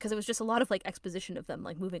 Yeah, like because it was just a lot of like exposition of them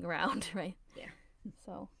like moving around, right? Yeah.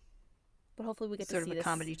 So, but hopefully we get Sort to see of a this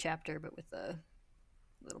comedy chapter, but with a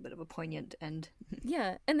little bit of a poignant end.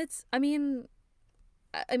 Yeah, and it's. I mean,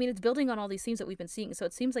 it's building on all these themes that we've been seeing, so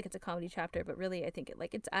it seems like it's a comedy chapter, but really, I think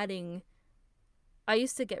it's adding. I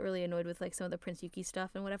used to get really annoyed with like some of the Prince Yuki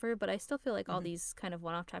stuff and whatever, but I still feel like all these kind of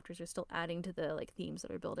one-off chapters are still adding to the like themes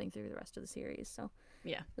that are building through the rest of the series. So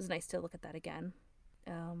Yeah. it was nice to look at that again.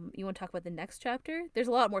 You want to talk about the next chapter? There's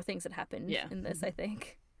a lot more things that happened in this, I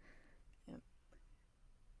think.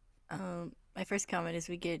 My first comment is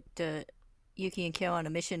we get Yuki and Kyo on a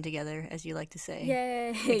mission together, as you like to say. Yay!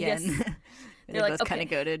 Again. Yes. They like, both kind okay. of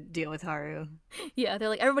go to deal with Haru. Yeah, they're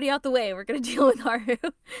like, everybody out the way. We're gonna deal with Haru.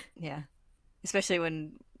 Yeah. Especially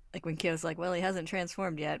when Kyo's like, well, he hasn't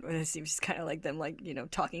transformed yet. Or it seems just kind of like them, like,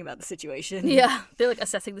 talking about the situation. Yeah, they're like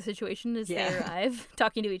assessing the situation as they Yeah. arrive,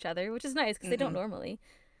 talking to each other, which is nice because they don't normally.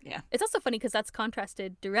 Yeah. It's also funny because that's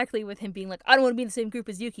contrasted directly with him being like, I don't want to be in the same group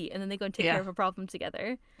as Yuki, and then they go and take Yeah. care of a problem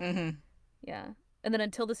together. Mm-hmm. Yeah. And then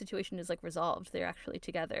until the situation is like resolved, they're actually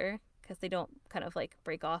together because they don't kind of like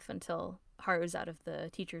break off until Haru's out of the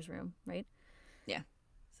teacher's room, right? Yeah.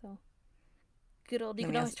 So good old. You And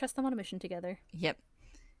can we always also- trust them on a mission together. Yep.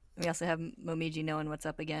 We also have Momiji knowing what's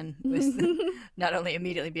up again, with not only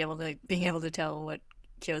immediately being able to tell what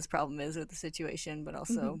Kyo's problem is with the situation, but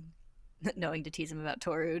also knowing to tease him about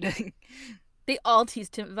Toru. They all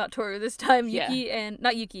teased him about Toru this time. Yeah. Yuki and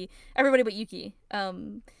not Yuki, everybody but Yuki.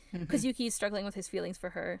 Because Yuki's struggling with his feelings for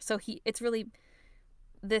her. So it's really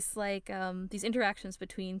this like these interactions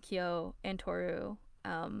between Kyo and Toru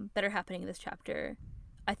that are happening in this chapter.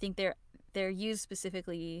 I think they're used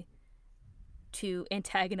specifically to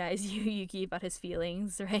antagonize Yuki about his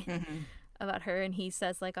feelings, right? About her, and he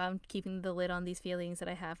says like, I'm keeping the lid on these feelings that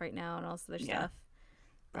I have right now and all this other Yeah. stuff.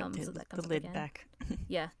 So that comes the up lid again. back.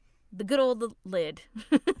 Yeah. The good old lid.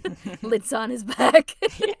 Lid's on his back.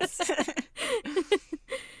 Yes.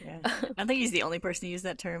 Yeah. I don't think he's the only person to use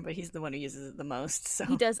that term, but he's the one who uses it the most. So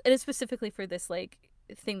He does. And it's specifically for this like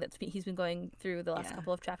thing he's been going through the last Yeah.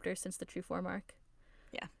 couple of chapters since the True Form arc.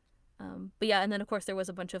 Yeah. But yeah, and then of course there was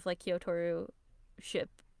a bunch of like Kyo-Toru ship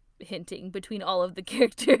hinting between all of the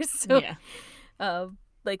characters. So yeah.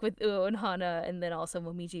 like with Uo and Hana, and then also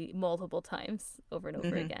Momiji multiple times over and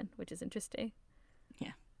over Mhm. again, which is interesting.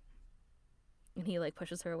 Yeah. And he like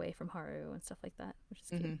pushes her away from Haru and stuff like that, which is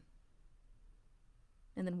cute. Mhm.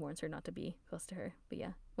 And then warns her not to be close to her. But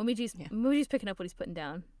yeah, Momoji's picking up what he's putting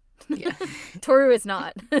down. Yeah. Toru is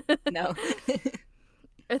not. No.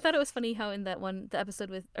 I thought it was funny how in the episode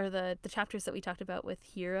with, or the chapters that we talked about with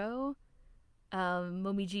Hiro,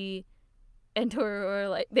 Momiji and Toru are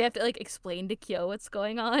like, they have to like explain to Kyo what's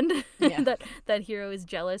going on. Yeah. that Hiro is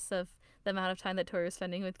jealous of the amount of time that Toru is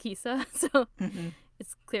spending with Kisa. So Mhm.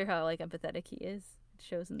 it's clear how like empathetic he is. It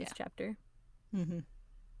shows in this Yeah. chapter. Mhm.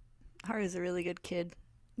 Haru's a really good kid.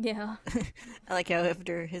 Yeah. I like how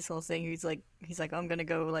after his whole thing, he's like, oh, I'm gonna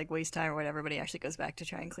go like waste time or whatever, but he actually goes back to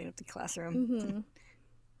try and clean up the classroom. hmm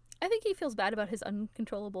I think he feels bad about his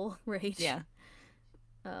uncontrollable rage. Yeah.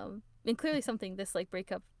 And clearly something this like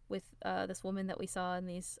breakup with this woman that we saw in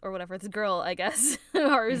these, or whatever, this girl, I guess.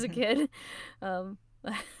 Haru's a kid.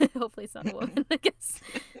 Hopefully it's not a woman, I guess.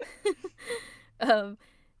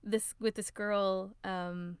 This girl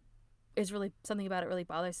is really, something about it really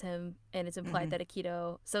bothers him, and it's implied that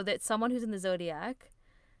Akito, so that someone who's in the Zodiac,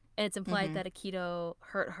 and it's implied that Akito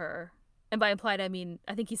hurt her. And by implied, I mean,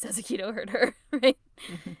 I think he says Akito hurt her, right?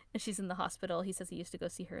 And she's in the hospital. He says he used to go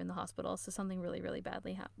see her in the hospital. So something really, really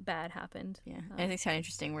bad happened. Yeah. And I think it's kind of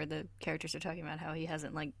interesting where the characters are talking about how he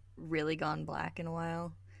hasn't like really gone black in a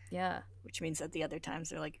while, Yeah, which means that the other times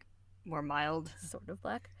they're like more mild. sort of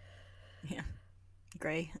black. Yeah.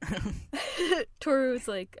 Gray. Toru is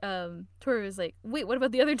like, wait, what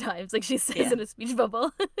about the other times? Like she says Yeah. in a speech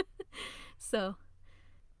bubble. So,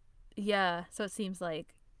 yeah. So it seems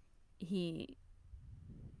like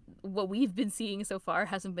what we've been seeing so far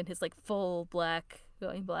hasn't been his like full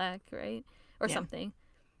going black, right? Or Yeah. something.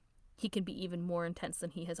 He can be even more intense than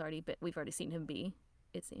he has already been. We've already seen him be,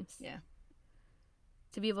 it seems. Yeah.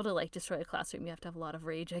 To be able to like destroy a classroom, you have to have a lot of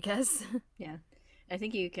rage, I guess. Yeah. I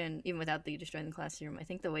think you can, even without the destroying the classroom, I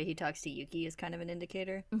think the way he talks to Yuki is kind of an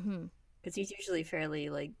indicator. Mm-hmm. Because he's usually fairly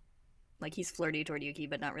like he's flirty toward Yuki,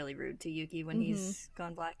 but not really rude to Yuki when Mm-hmm. he's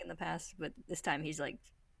gone black in the past. But this time he's like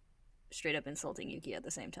straight up insulting Yuki at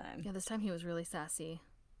the same time. Yeah, this time he was really sassy.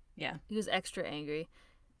 Yeah. He was extra angry.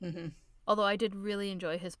 Mm-hmm. Although I did really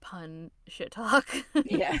enjoy his pun shit talk.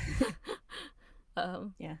 Yeah.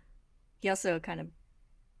 um, Yeah. He also kind of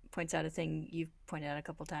points out a thing you've pointed out a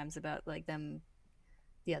couple times about like them,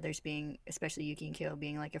 the others being, especially Yuki and Kyo,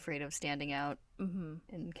 being like afraid of standing out mm-hmm.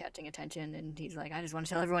 and catching attention. And he's like, I just want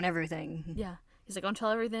to tell everyone everything. Yeah. He's like, I'll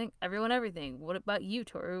tell everyone everything. What about you,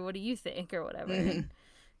 Toru? What do you think? Or whatever. Mm-hmm. And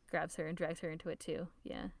grabs her and drags her into it too.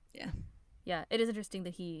 Yeah. Yeah. Yeah. It is interesting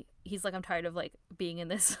that he's like, I'm tired of like being in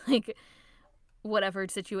this like whatever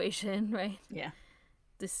situation, right? Yeah.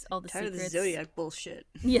 This all the Tired secrets. of the Zodiac bullshit.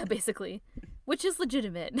 Yeah, basically. Which is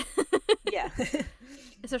legitimate. Yeah.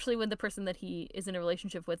 Especially when the person that he is in a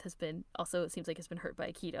relationship with has been also, it seems like, has been hurt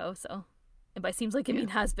by Aikido. So, and by seems like, I mean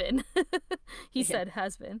has been. He said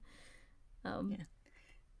has been. Yeah.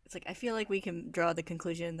 It's like I feel like we can draw the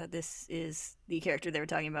conclusion that this is the character they were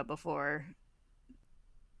talking about before,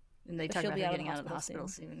 and they talk about her getting out of the hospital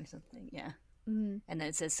soon or something. Yeah. Mm-hmm. And then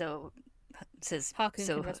it says so. It says Haku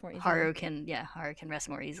so can rest more easily. Haru can rest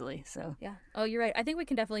more easily. So yeah. Oh, you're right. I think we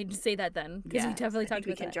can definitely say that then because we definitely talked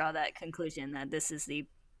about we can draw that conclusion that this is the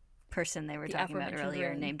person they were talking about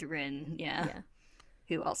earlier, named Rin. Yeah.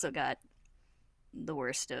 Who also got the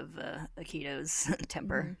worst of Akito's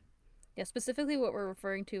temper. Mm-hmm. Yeah. Specifically, what we're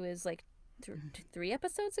referring to is like 3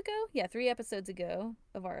 episodes ago. Yeah, 3 episodes ago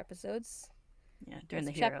of our episodes. Yeah, during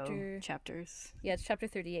the hero chapters. Yeah, it's chapter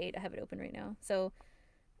 38. I have it open right now. So.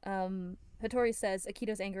 Hattori says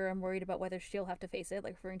Akito's anger, I'm worried about whether she'll have to face it,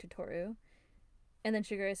 like referring to Toru. And then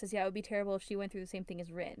Shigure says, yeah, it would be terrible if she went through the same thing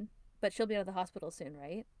as Rin. But she'll be out of the hospital soon,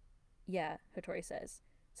 right? Yeah, Hattori says.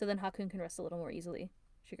 So then Hakun can rest a little more easily,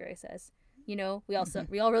 Shigure says. You know, we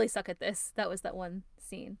all really suck at this. That was that one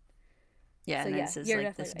scene. Yeah, so, and this is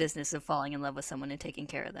like this business of falling in love with someone and taking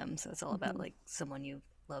care of them. So it's all about like someone you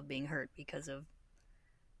love being hurt because of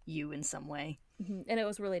you in some way. Mm-hmm. And it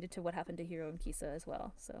was related to what happened to Hiro and Kisa as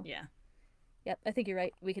well. So yeah. Yep, I think you're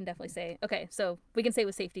right. We can definitely say, okay, so we can say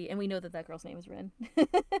with safety, and we know that girl's name is Rin.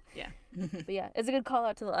 Yeah. But yeah, it's a good call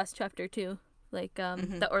out to the last chapter too. Like,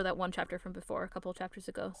 that one chapter from before, a couple of chapters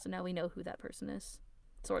ago. So now we know who that person is.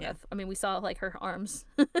 Sort of. I mean, we saw like her arms.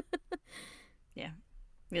 Yeah.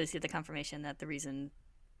 Really see the confirmation that the reason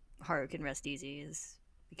Haru can rest easy is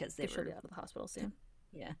because she'll be out of the hospital soon.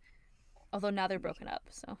 Yeah. Although now they're broken up,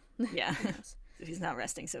 so. Yeah. So he's not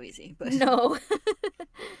resting so easy. But no.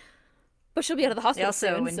 But she'll be out of the hospital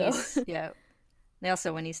soon. They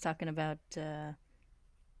also, when he's talking about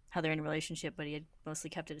how they're in a relationship, but he had mostly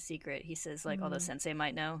kept it a secret, he says, like, although Sensei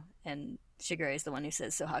might know, and Shigure is the one who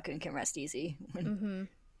says, so Hakun can rest easy.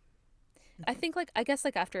 I think, like, I guess,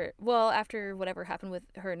 like, after whatever happened with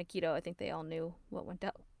her and Akito, I think they all knew what went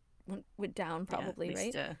down, probably,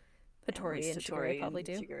 right? Hattori and Shigure probably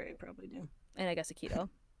do. Shigure probably do. And I guess Akito.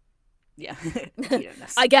 Yeah. Akito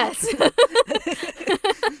does. I guess.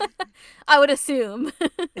 I would assume.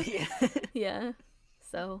 Yeah. Yeah.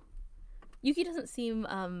 So, Yuki doesn't seem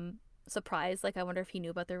surprised. Like, I wonder if he knew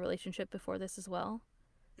about their relationship before this as well.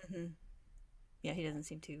 Mm-hmm. Yeah, he doesn't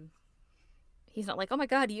seem to. He's not like, oh my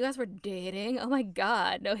god, you guys were dating? Oh my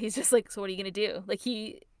god. No, he's just like, so what are you going to do? Like,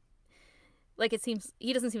 it seems,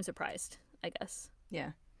 he doesn't seem surprised, I guess.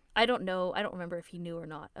 Yeah. I don't know. I don't remember if he knew or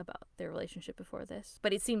not about their relationship before this,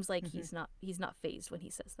 but it seems like he's not fazed when he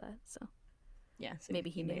says that. So yeah, so maybe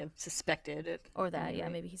he may have suspected it, or that. Yeah,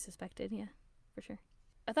 maybe he suspected. Yeah, for sure.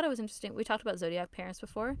 I thought it was interesting. We talked about Zodiac parents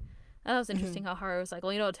before. And that was interesting how Haru was like,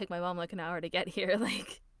 well, it'll take my mom like an hour to get here.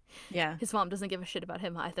 Like, yeah, his mom doesn't give a shit about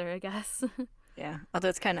him either, I guess. Yeah, although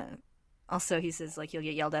it's kind of also he says like he'll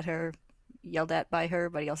get yelled at by her,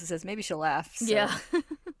 but he also says maybe she'll laugh. So yeah.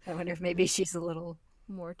 I wonder if maybe she's a little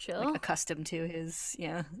more chill, like, accustomed to his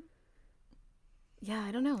Yeah,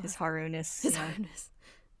 I don't know. His Haru-ness.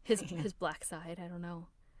 His black side. I don't know.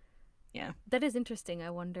 Yeah. That is interesting. I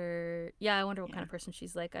wonder what kind of person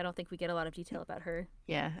she's like. I don't think we get a lot of detail about her.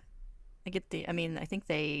 Yeah. I think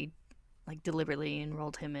they like deliberately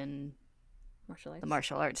enrolled him in the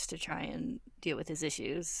martial arts to try and deal with his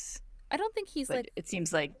issues. I don't think he's like. It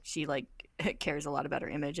seems like she like cares a lot about her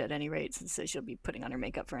image at any rate, since she'll be putting on her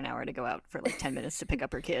makeup for an hour to go out for like 10 minutes to pick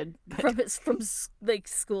up her kid. But... from like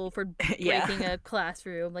school for breaking a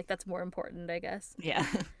classroom. Like that's more important, I guess. Yeah.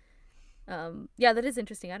 Yeah, that is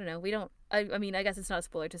interesting. I don't know. We don't. I mean, I guess it's not a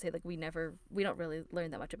spoiler to say like we don't really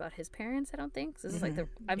learn that much about his parents. I don't think. So this is like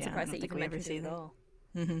I'm surprised they even mentioned it at all.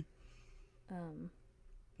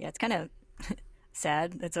 Yeah, it's kind of.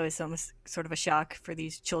 sad. It's always sort of a shock for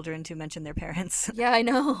these children to mention their parents. Yeah, I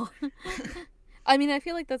know. I mean, I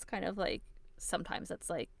feel like that's kind of like sometimes that's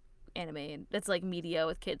like anime and that's like media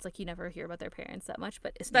with kids. Like you never hear about their parents that much,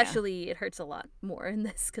 but especially it hurts a lot more in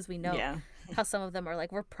this because we know Yeah. how some of them are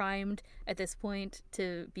like we're primed at this point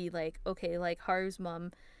to be like okay, like Haru's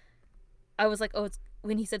mom. I was like, oh, it's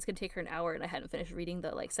when he said it's gonna take her an hour, and I hadn't finished reading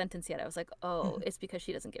the like sentence yet. I was like, oh, it's because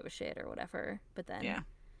she doesn't give a shit or whatever. But then Yeah.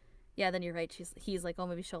 yeah, then you're right. He's like, oh,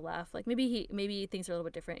 maybe she'll laugh. Like maybe things are a little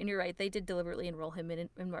bit different. And you're right. They did deliberately enroll him in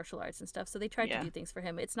martial arts and stuff. So they tried to Yeah. do things for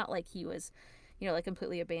him. It's not like he was, like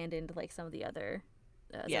completely abandoned like some of the other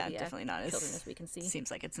Yeah, Zodiac definitely not children as. as we can see. Seems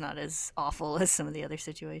like it's not as awful as some of the other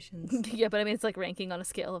situations. Yeah, but I mean it's like ranking on a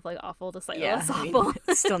scale of like awful to slightly Yeah, less I mean, awful.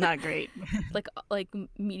 it's still not great. like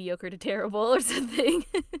mediocre to terrible or something.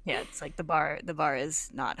 Yeah, it's like the bar is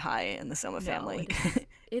not high in the Soma No, family.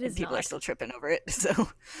 It And is people not. are still tripping over it. So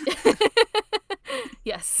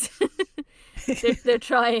Yes. they're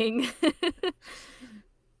trying.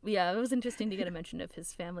 Yeah, it was interesting to get a mention of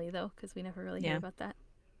his family though, because we never really hear Yeah. about that,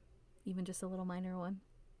 even just a little minor one.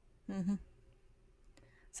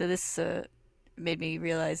 so this made me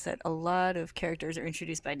realize that a lot of characters are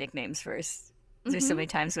introduced by nicknames first. There's so many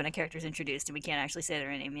times when a character is introduced and we can't actually say their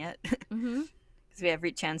name yet. Mm-hmm. Because we have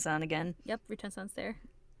Chan-san again. Yep, Return-san's there.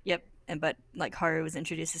 Yep. But like Haru was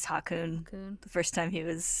introduced as Hakun Coon. the first time he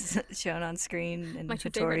was shown on screen, and My two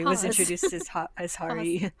favorite Hattori was Haas. introduced as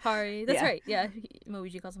Hari. Hari. That's Yeah. right. Yeah,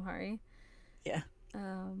 Moiji calls him Hari. Yeah. Yeah,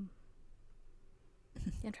 I'm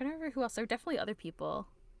trying to remember who else. There were definitely other people.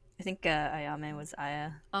 I think Ayame was Aya.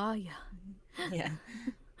 Oh yeah. Yeah.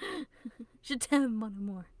 Je t'aime, mon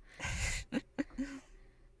amour.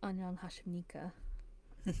 Anyang Hashimnika.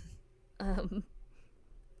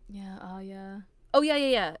 Yeah, Aya. Oh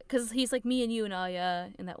yeah. Because he's like me and you and Aya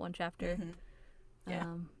in that one chapter. Yeah.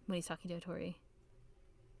 When he's talking to Hattori.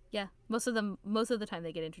 Yeah, most of the time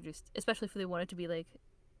they get introduced, especially if they want it to be like,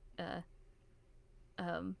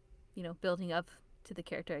 building up to the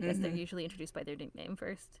character. I guess they're usually introduced by their nickname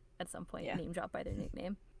first at some point. Yeah. Name drop by their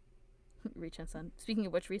nickname. Richan-san. Speaking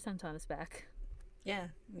of which, Richan-san is back. Yeah.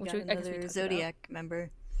 We Which got I guess we another talked Zodiac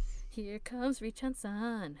member. Here comes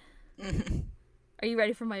Richan-san. Are you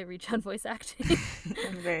ready for my Richan voice acting?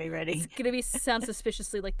 I'm very ready. It's gonna sound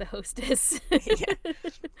suspiciously like the hostess. Yeah.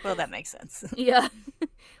 Well, that makes sense. Yeah.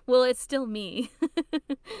 Well, it's still me.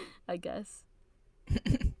 I guess.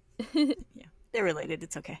 Yeah. They're related.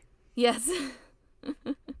 It's okay. Yes.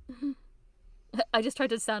 I just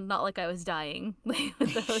tried to sound not like I was dying with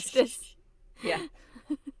the hostess. Yeah.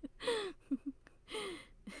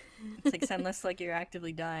 It's like sound less like you're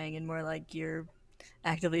actively dying and more like you're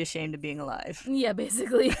actively ashamed of being alive. Yeah,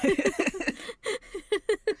 basically.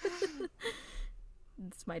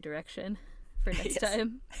 It's my direction for next Yes.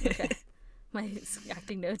 time. Okay. My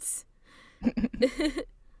acting notes.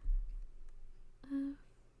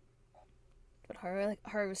 But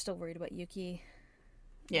Haru was still worried about Yuki.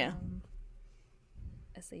 Yeah.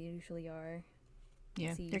 As they usually are.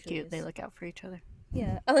 Yeah. as he They're usually cute. is. They look out for each other.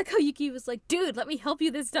 Yeah, I like how Yuki was like, "Dude, let me help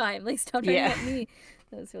you this time. Like, stop trying Yeah. to help me."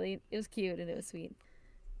 It was cute and it was sweet.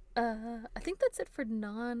 I think that's it for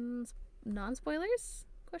non spoilers.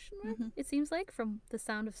 Question mark. It seems like from the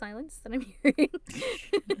sound of silence that I'm hearing.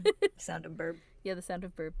 Sound of burp. Yeah, the sound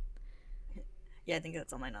of burp. Yeah, I think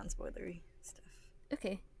that's all my non-spoilery stuff.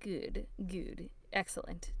 Okay, good,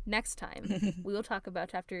 excellent. Next time we will talk about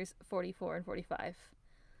chapters 44 and 45.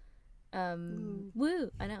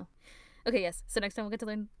 Woo! I know. Okay, yes. So next time we'll get to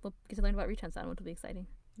learn about Richan-san, which will be exciting.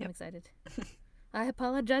 Yep. I'm excited. I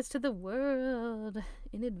apologize to the world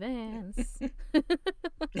in advance.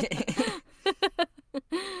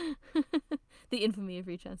 The infamy of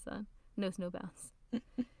Richan-san knows no bounds.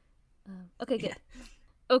 Okay, good.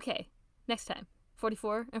 Okay, next time,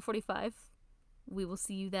 44 and 45. We will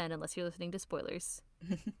see you then, unless you're listening to spoilers.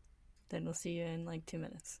 Then we'll see you in like 2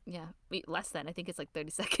 minutes. Yeah, less than. I think it's like 30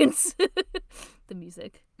 seconds. The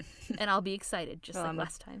music. And I'll be excited, just Well, like I'm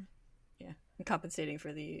last time. Yeah. I'm compensating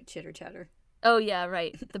for the chitter chatter. Oh, yeah,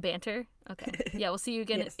 right. The banter. Okay. Yeah, we'll see you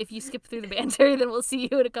again. Yes. If you skip through the banter, then we'll see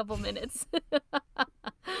you in a couple minutes.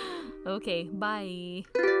 Okay, bye.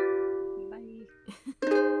 Bye.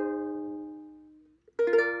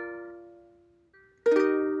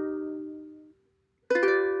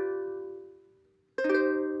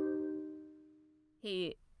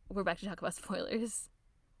 Hey, we're back to talk about spoilers.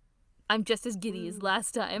 I'm just as giddy as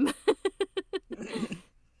last time.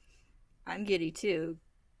 I'm giddy too,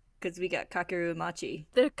 because we got Kakeru Machi.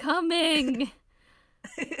 They're coming!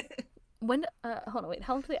 When, hold on, wait,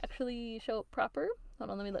 how long do they actually show up proper?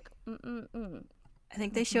 Hold on, let me look. I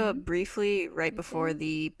think they show up briefly right before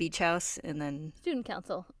the beach house, and then Student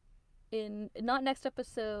council. In not next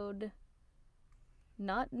episode,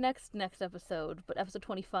 not next episode, but episode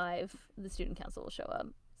 25, the student council will show up.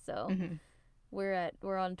 So we're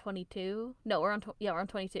on 22. No, we're on we're on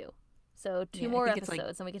 22. So two more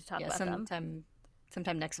episodes, and we get to talk about them.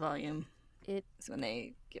 Sometime next volume. It's when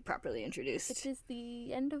they get properly introduced. It is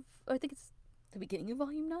the end of, I think it's the beginning of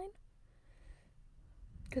volume 9.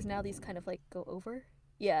 Because now these kind of like go over.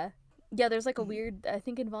 Yeah. There's like a weird, I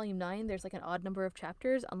think in volume 9 there's like an odd number of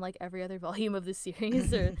chapters, unlike every other volume of the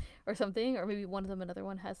series or something, or maybe one of them, another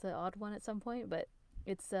one has the odd one at some point, but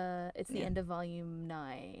it's the end of volume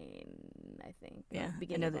 9, I think. Yeah,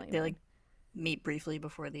 I know that they like meet briefly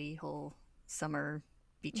before the whole summer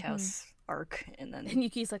beach house arc, and then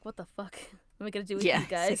Yuki's like, what the fuck am I gonna do with these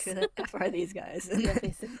guys? Who are these guys? Yeah,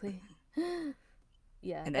 basically.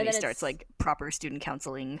 Yeah, and then he starts like proper student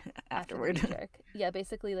counseling afterward. Yeah,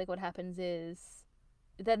 basically like what happens is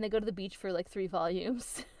then they go to the beach for like 3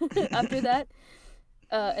 volumes after that,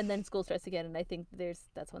 and then school starts again, and I think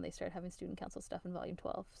that's when they start having student council stuff in volume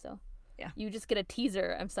 12. So yeah, you just get a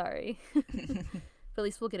teaser. I'm sorry, but at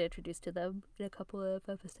least we'll get introduced to them in a couple of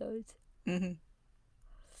episodes.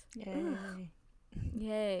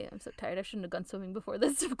 Yay, I'm so tired. I shouldn't have gone swimming before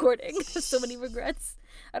this recording. So many regrets.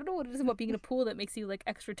 I don't know what it is about being in a pool that makes you like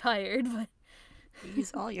extra tired, but you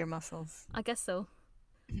use all your muscles. I guess so.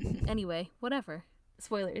 Anyway, whatever.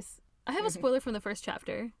 Spoilers. I have a spoiler from the first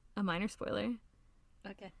chapter, a minor spoiler.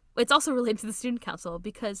 Okay. It's also related to the student council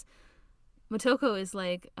because Motoko is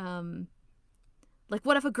like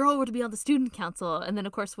what if a girl were to be on the student council? And then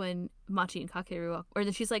of course when Machi and Kakeru walk, or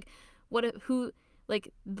then she's like, what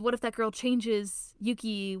if that girl changes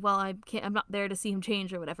Yuki while I'm not there to see him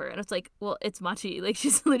change or whatever? And it's like, well, it's Machi. Like,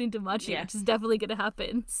 she's alluding to Machi, which is definitely going to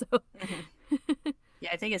happen. So,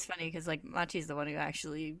 yeah, I think it's funny because like Machi's the one who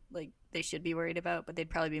actually like they should be worried about, but they'd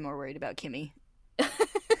probably be more worried about Kimi.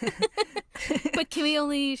 But Kimi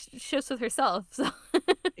only shifts with herself, so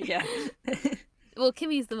yeah. Well,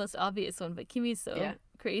 Kimi's the most obvious one, but Kimi's so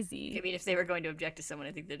crazy. I mean, if they were going to object to someone,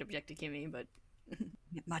 I think they'd object to Kimi, but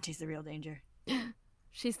Machi's the real danger.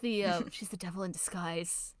 She's the devil in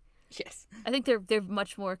disguise. Yes. I think they're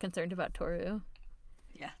much more concerned about Toru.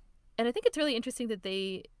 Yeah. And I think it's really interesting that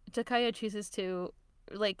Takaya chooses to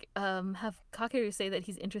have Kakeru say that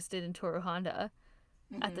he's interested in Toru Honda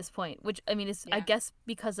at this point, which I mean is I guess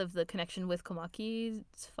because of the connection with Komaki's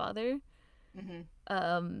father.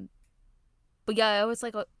 But yeah, I was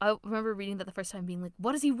like, I remember reading that the first time, being like,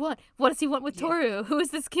 what does he want? What does he want with Toru? Who is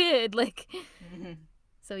this kid? Like.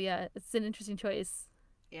 So yeah, it's an interesting choice.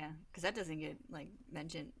 Yeah, because that doesn't get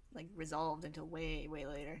mentioned, resolved until way, way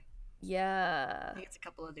later. Yeah. I think it's a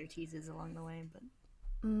couple other teases along the way, but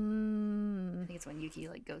I think it's when Yuki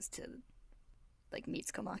goes to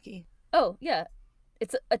meets Komaki. Oh yeah,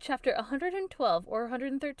 it's a chapter 112 or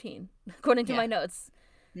 113 according to my notes.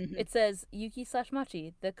 It says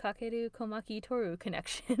Yuki/Machi, the Kakeru Komaki Toru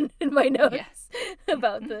connection in my notes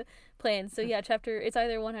about the plan. So yeah, it's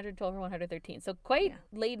either 112 or 113. So quite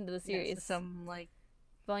late into the series. So some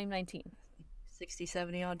volume 19. 60,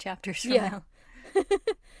 70 odd chapters from now.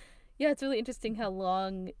 Yeah, it's really interesting how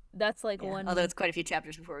long that's one. Although it's quite a few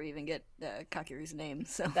chapters before we even get Kakeru's name.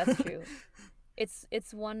 So that's true.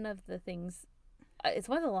 It's one of the things. It's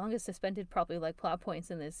one of the longest suspended probably plot points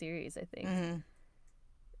in this series, I think.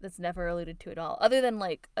 That's never alluded to at all, other than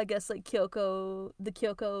I guess the Kyoko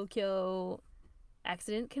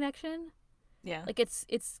accident connection. Yeah,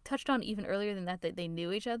 it's touched on even earlier than that they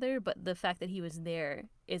knew each other, but the fact that he was there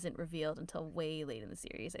isn't revealed until way late in the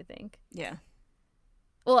series, I think. Yeah.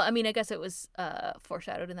 Well, I mean, I guess it was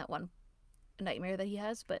foreshadowed in that one nightmare that he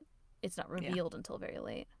has, but it's not revealed until very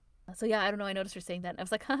late. So yeah, I don't know. I noticed her saying that, and I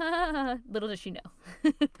was like, ha ha ha ha. Little does she know.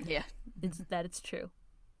 Yeah, it's true.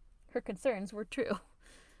 Her concerns were true.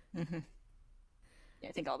 Yeah,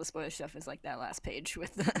 I think all the spoiler stuff is that last page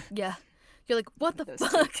with the... Yeah. You're like, what the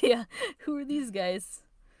fuck? Two. Yeah. Who are these guys?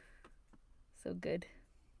 So good.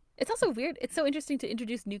 It's also weird. It's so interesting to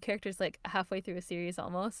introduce new characters halfway through a series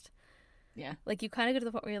almost. Yeah. You kind of get to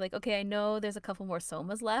the point where you're like, okay, I know there's a couple more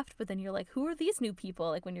Somas left, but then you're like, who are these new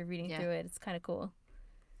people? When you're reading through it, it's kind of cool.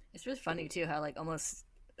 It's really funny too how almost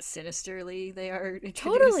sinisterly they are introduced.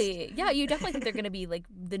 Totally. Yeah, you definitely think they're going to be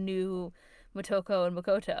the new Motoko and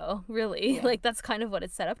Makoto, really. Yeah. That's kind of what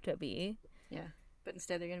it's set up to be. Yeah. But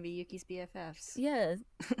instead they're going to be Yuki's BFFs. Yeah.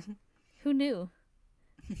 Who knew?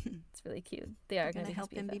 It's really cute. They are going to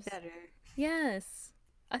help him be better. Yes.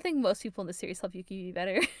 I think most people in the series help Yuki be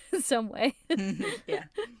better in some way. Yeah.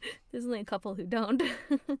 There's only a couple who don't.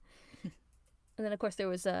 And then, of course, there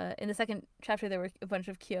was, in the second chapter, there were a bunch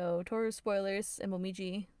of Kyo Toru spoilers and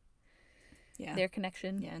Momiji, their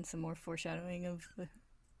connection. Yeah, and some more foreshadowing of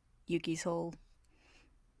Yuki's whole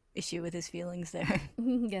issue with his feelings there.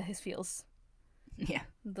 Yeah, his feels. Yeah.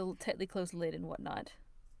 The tightly closed lid and whatnot.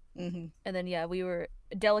 Mm-hmm. And then, yeah, we were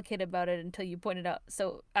delicate about it until you pointed out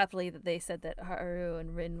so aptly that they said that Haru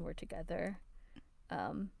and Rin were together.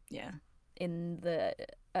 Yeah. In the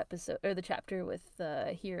episode, or the chapter with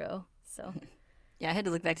Hiro, so... Yeah, I had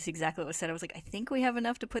to look back to see exactly what was said. I was like, I think we have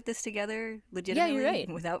enough to put this together legitimately, you're right.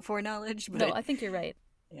 without foreknowledge. But... No, I think you're right.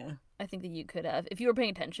 Yeah. I think that you could have. If you were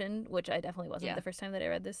paying attention, which I definitely wasn't the first time that I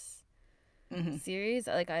read this series,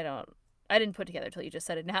 like, I didn't put together till you just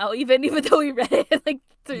said it now, even though we read it, like,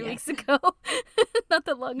 3 weeks ago. Not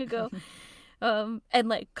that long ago. And,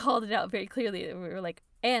 like, called it out very clearly. We were like,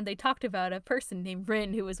 and they talked about a person named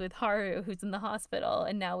Rin who was with Haru, who's in the hospital,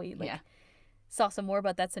 and now we, like... saw some more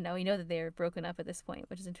about that, so now we know that they're broken up at this point,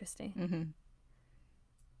 which is interesting. Mm-hmm.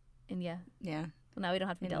 And yeah. Well, now we don't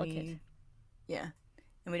have to be delicate.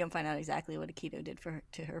 And we don't find out exactly what Akito did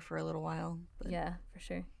to her for a little while. But... yeah, for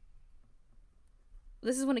sure.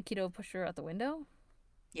 This is when Akito pushed her out the window?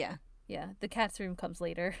 Yeah. Yeah, the cat's room comes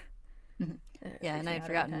later. Yeah, and I had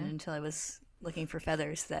forgotten until I was looking for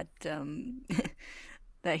feathers that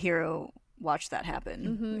that Hiro watched that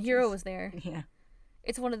happen. Hiro was there. Yeah.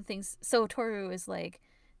 It's one of the things. So Toru is like,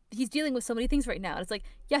 he's dealing with so many things right now. It's like,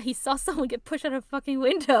 yeah, he saw someone get pushed out of a fucking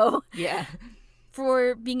window. Yeah.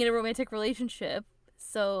 For being in a romantic relationship.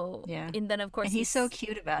 So, and then of course, and he's so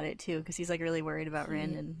cute about it too, because he's like really worried about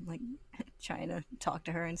Rin and like trying to talk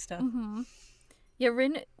to her and stuff. Yeah,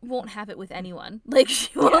 Rin won't have it with anyone. Like, she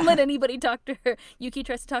won't let anybody talk to her. Yuki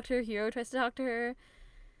tries to talk to her. Hiro tries to talk to her.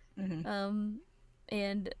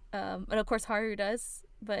 And of course Haru does,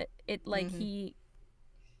 but it like he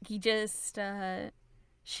just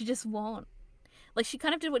she just won't. Like, she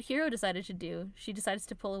kind of did what Hiro decided to do. She decides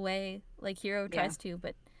to pull away, like Hiro tries to,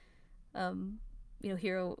 but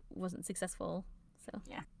Hiro wasn't successful. So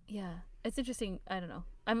yeah, it's interesting. I don't know.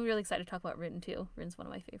 I'm really excited to talk about Rin too. Rin's one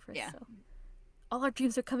of my favorites. Yeah. So. All our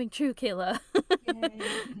dreams are coming true, Kayla.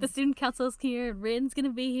 The student council's here. Rin's gonna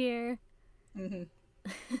be here.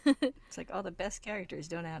 It's like all the best characters.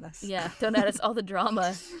 Don't add us. Yeah, don't add us. All the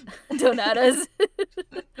drama. Don't add us.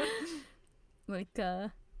 Like, I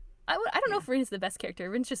don't know if Rin's the best character.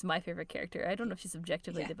 Rin's just my favorite character. I don't know if she's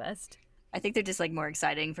objectively the best. I think they're just like more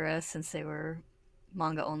exciting for us since they were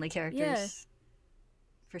manga only characters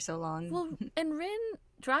for so long. Well, and Rin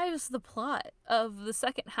drives the plot of the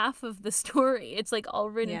second half of the story. It's like all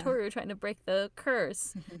Rin and Toru trying to break the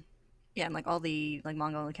curse. Yeah, and like all the like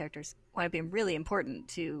manga only characters wind up being really important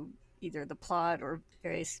to either the plot or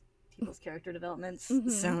various people's character developments.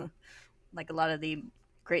 So like a lot of the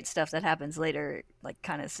great stuff that happens later like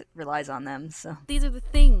kind of relies on them. So these are the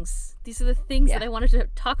things that I wanted to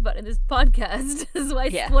talk about in this podcast. This is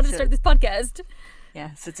why I wanted to start this podcast.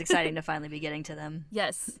 Yeah, so it's exciting to finally be getting to them.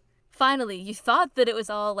 Yes. Finally, you thought that it was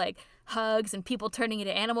all like hugs and people turning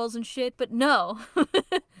into animals and shit, but no.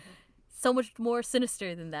 So much more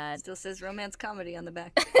sinister than that. Still says romance comedy on the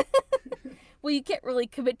back. Well, you can't really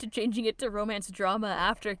commit to changing it to romance drama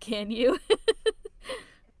after, can you?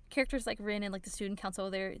 Characters like Rin and like the student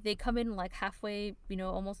council, they come in like halfway,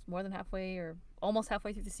 almost more than halfway or almost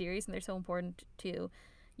halfway through the series, and they're so important to,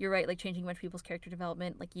 you're right, like changing a bunch of people's character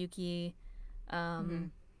development, like Yuki.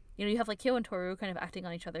 You have like Kyo and Toru kind of acting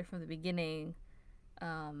on each other from the beginning,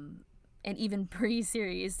 and even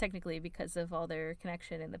pre-series technically because of all their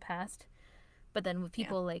connection in the past. But then with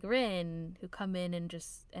people like Rin who come in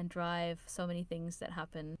and drive so many things that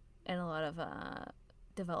happen, and a lot of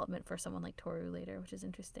development for someone like Toru later, which is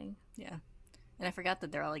interesting. Yeah. And I forgot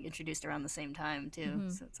that they're all like introduced around the same time too.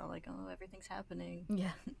 So it's all like, oh, everything's happening.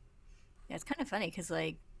 Yeah. Yeah, it's kind of funny because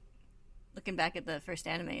like looking back at the first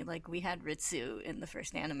anime, like we had Ritsu in the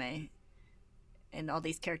first anime, and all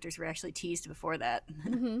these characters were actually teased before that.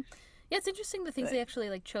 Yeah, it's interesting the things they actually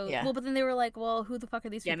like chose. Yeah. Well, but then they were like, well, who the fuck are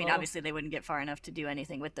these people? Yeah, I mean, obviously they wouldn't get far enough to do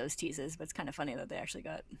anything with those teases, but it's kind of funny that they actually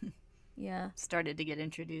got started to get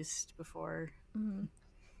introduced before.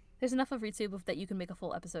 There's enough of Ritsu that you can make a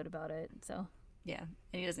full episode about it. So yeah,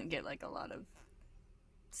 and he doesn't get like a lot of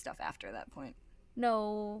stuff after that point.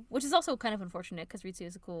 No, which is also kind of unfortunate because Ritsu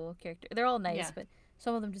is a cool character. They're all nice, but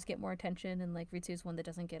some of them just get more attention, and like Ritsu is one that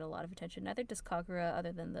doesn't get a lot of attention. Neither does Kagura,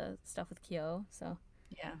 other than the stuff with Kyo. So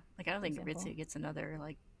yeah, like I don't think Ritsu gets another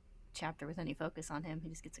like chapter with any focus on him. He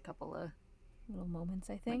just gets a couple of little moments,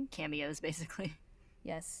 I think, like cameos, basically.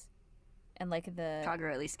 Yes, and like the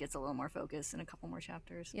Kagura at least gets a little more focus in a couple more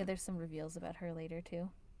chapters. Yeah, there's some reveals about her later too.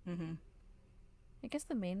 I guess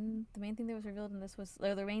the main thing that was revealed in this was,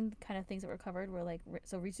 or the main kind of things that were covered were like,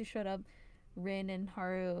 so Ritsu showed up, Rin and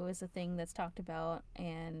Haru is a thing that's talked about,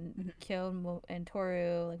 and Kyo and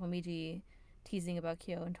Toru, like Momiji teasing about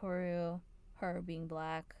Kyo and Toru, Haru being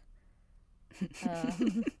black.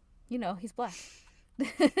 You know, he's black.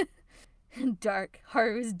 Dark.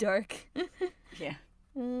 Haru is dark. Yeah.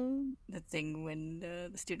 The thing when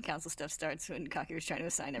the student council stuff starts, when Kakeru's trying to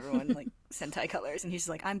assign everyone like Sentai colors, and he's just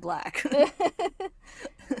like, I'm black.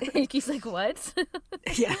 Yuki's like, what?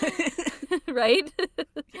 Yeah. Right?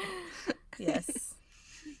 Yes.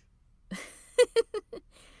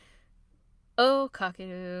 Oh,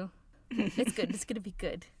 Kakeru. It's good. It's gonna be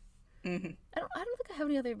good. Mm-hmm. I don't think I have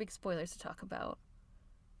any other big spoilers to talk about.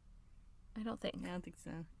 I don't think. I don't think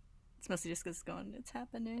so. It's mostly just because it's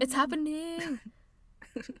happening. It's happening.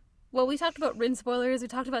 Well, we talked about Rin spoilers. We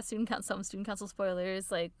talked about some student council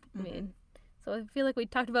spoilers. Like, I mean, so I feel like we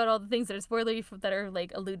talked about all the things that are spoilery that are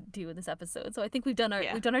like alluded to in this episode. So I think we've done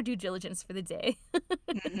our due diligence for the day.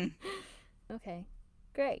 Okay,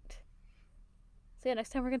 great. So yeah, next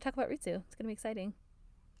time we're gonna talk about Ritsu. It's gonna be exciting.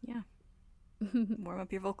 Yeah. Warm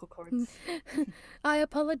up your vocal cords. I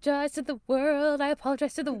apologize to the world. I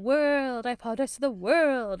apologize to the world. I apologize to the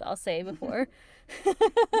world. I'll say before.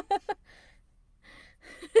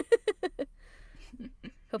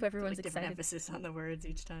 Hope everyone's like excited. Emphasis on the words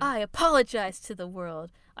each time. I apologize to the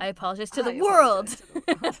world. I apologize to the world.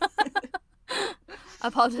 I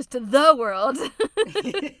apologize to the world.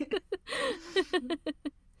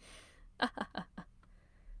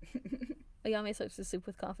 Ayame swipes the soup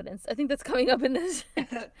with confidence. I think that's coming up in this,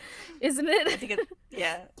 isn't it? I think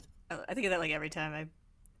I think of that like every time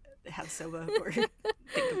I have soba or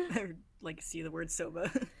or like see the word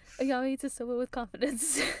soba. Ayame eats a soba with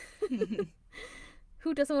confidence.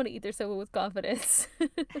 Who doesn't want to eat their soba with confidence?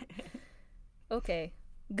 Okay,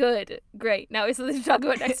 good, great. Now we have something to talk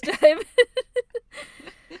about next time.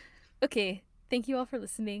 Okay, thank you all for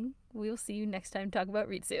listening. We will see you next time to talk about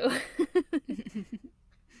Ritsu.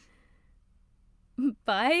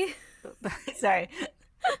 Bye. Sorry.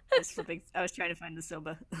 I was trying to find the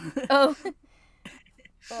soba. Oh.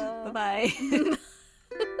 Bye-bye.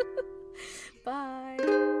 Bye.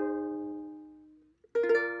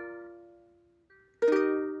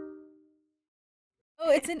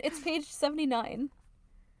 Oh, it's page 79.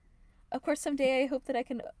 Of course, someday I hope that I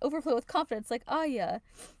can overflow with confidence like Aya.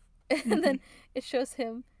 And then it shows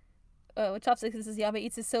him, with chopsticks, it says Yama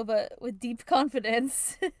eats his soba with deep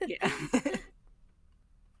confidence. Yeah.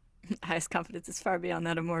 Highest confidence is far beyond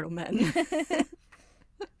that of mortal men. It's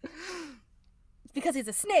because he's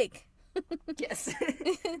a snake. Yes.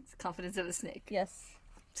 It's confidence of a snake. Yes.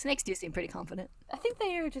 Snakes do seem pretty confident. I think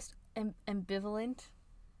they are just ambivalent,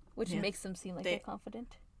 which makes them seem like they're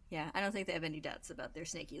confident. Yeah, I don't think they have any doubts about their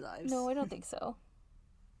snaky lives. No, I don't think so.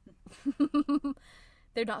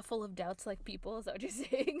 They're not full of doubts like people, is that what you're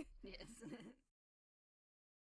saying? Yes.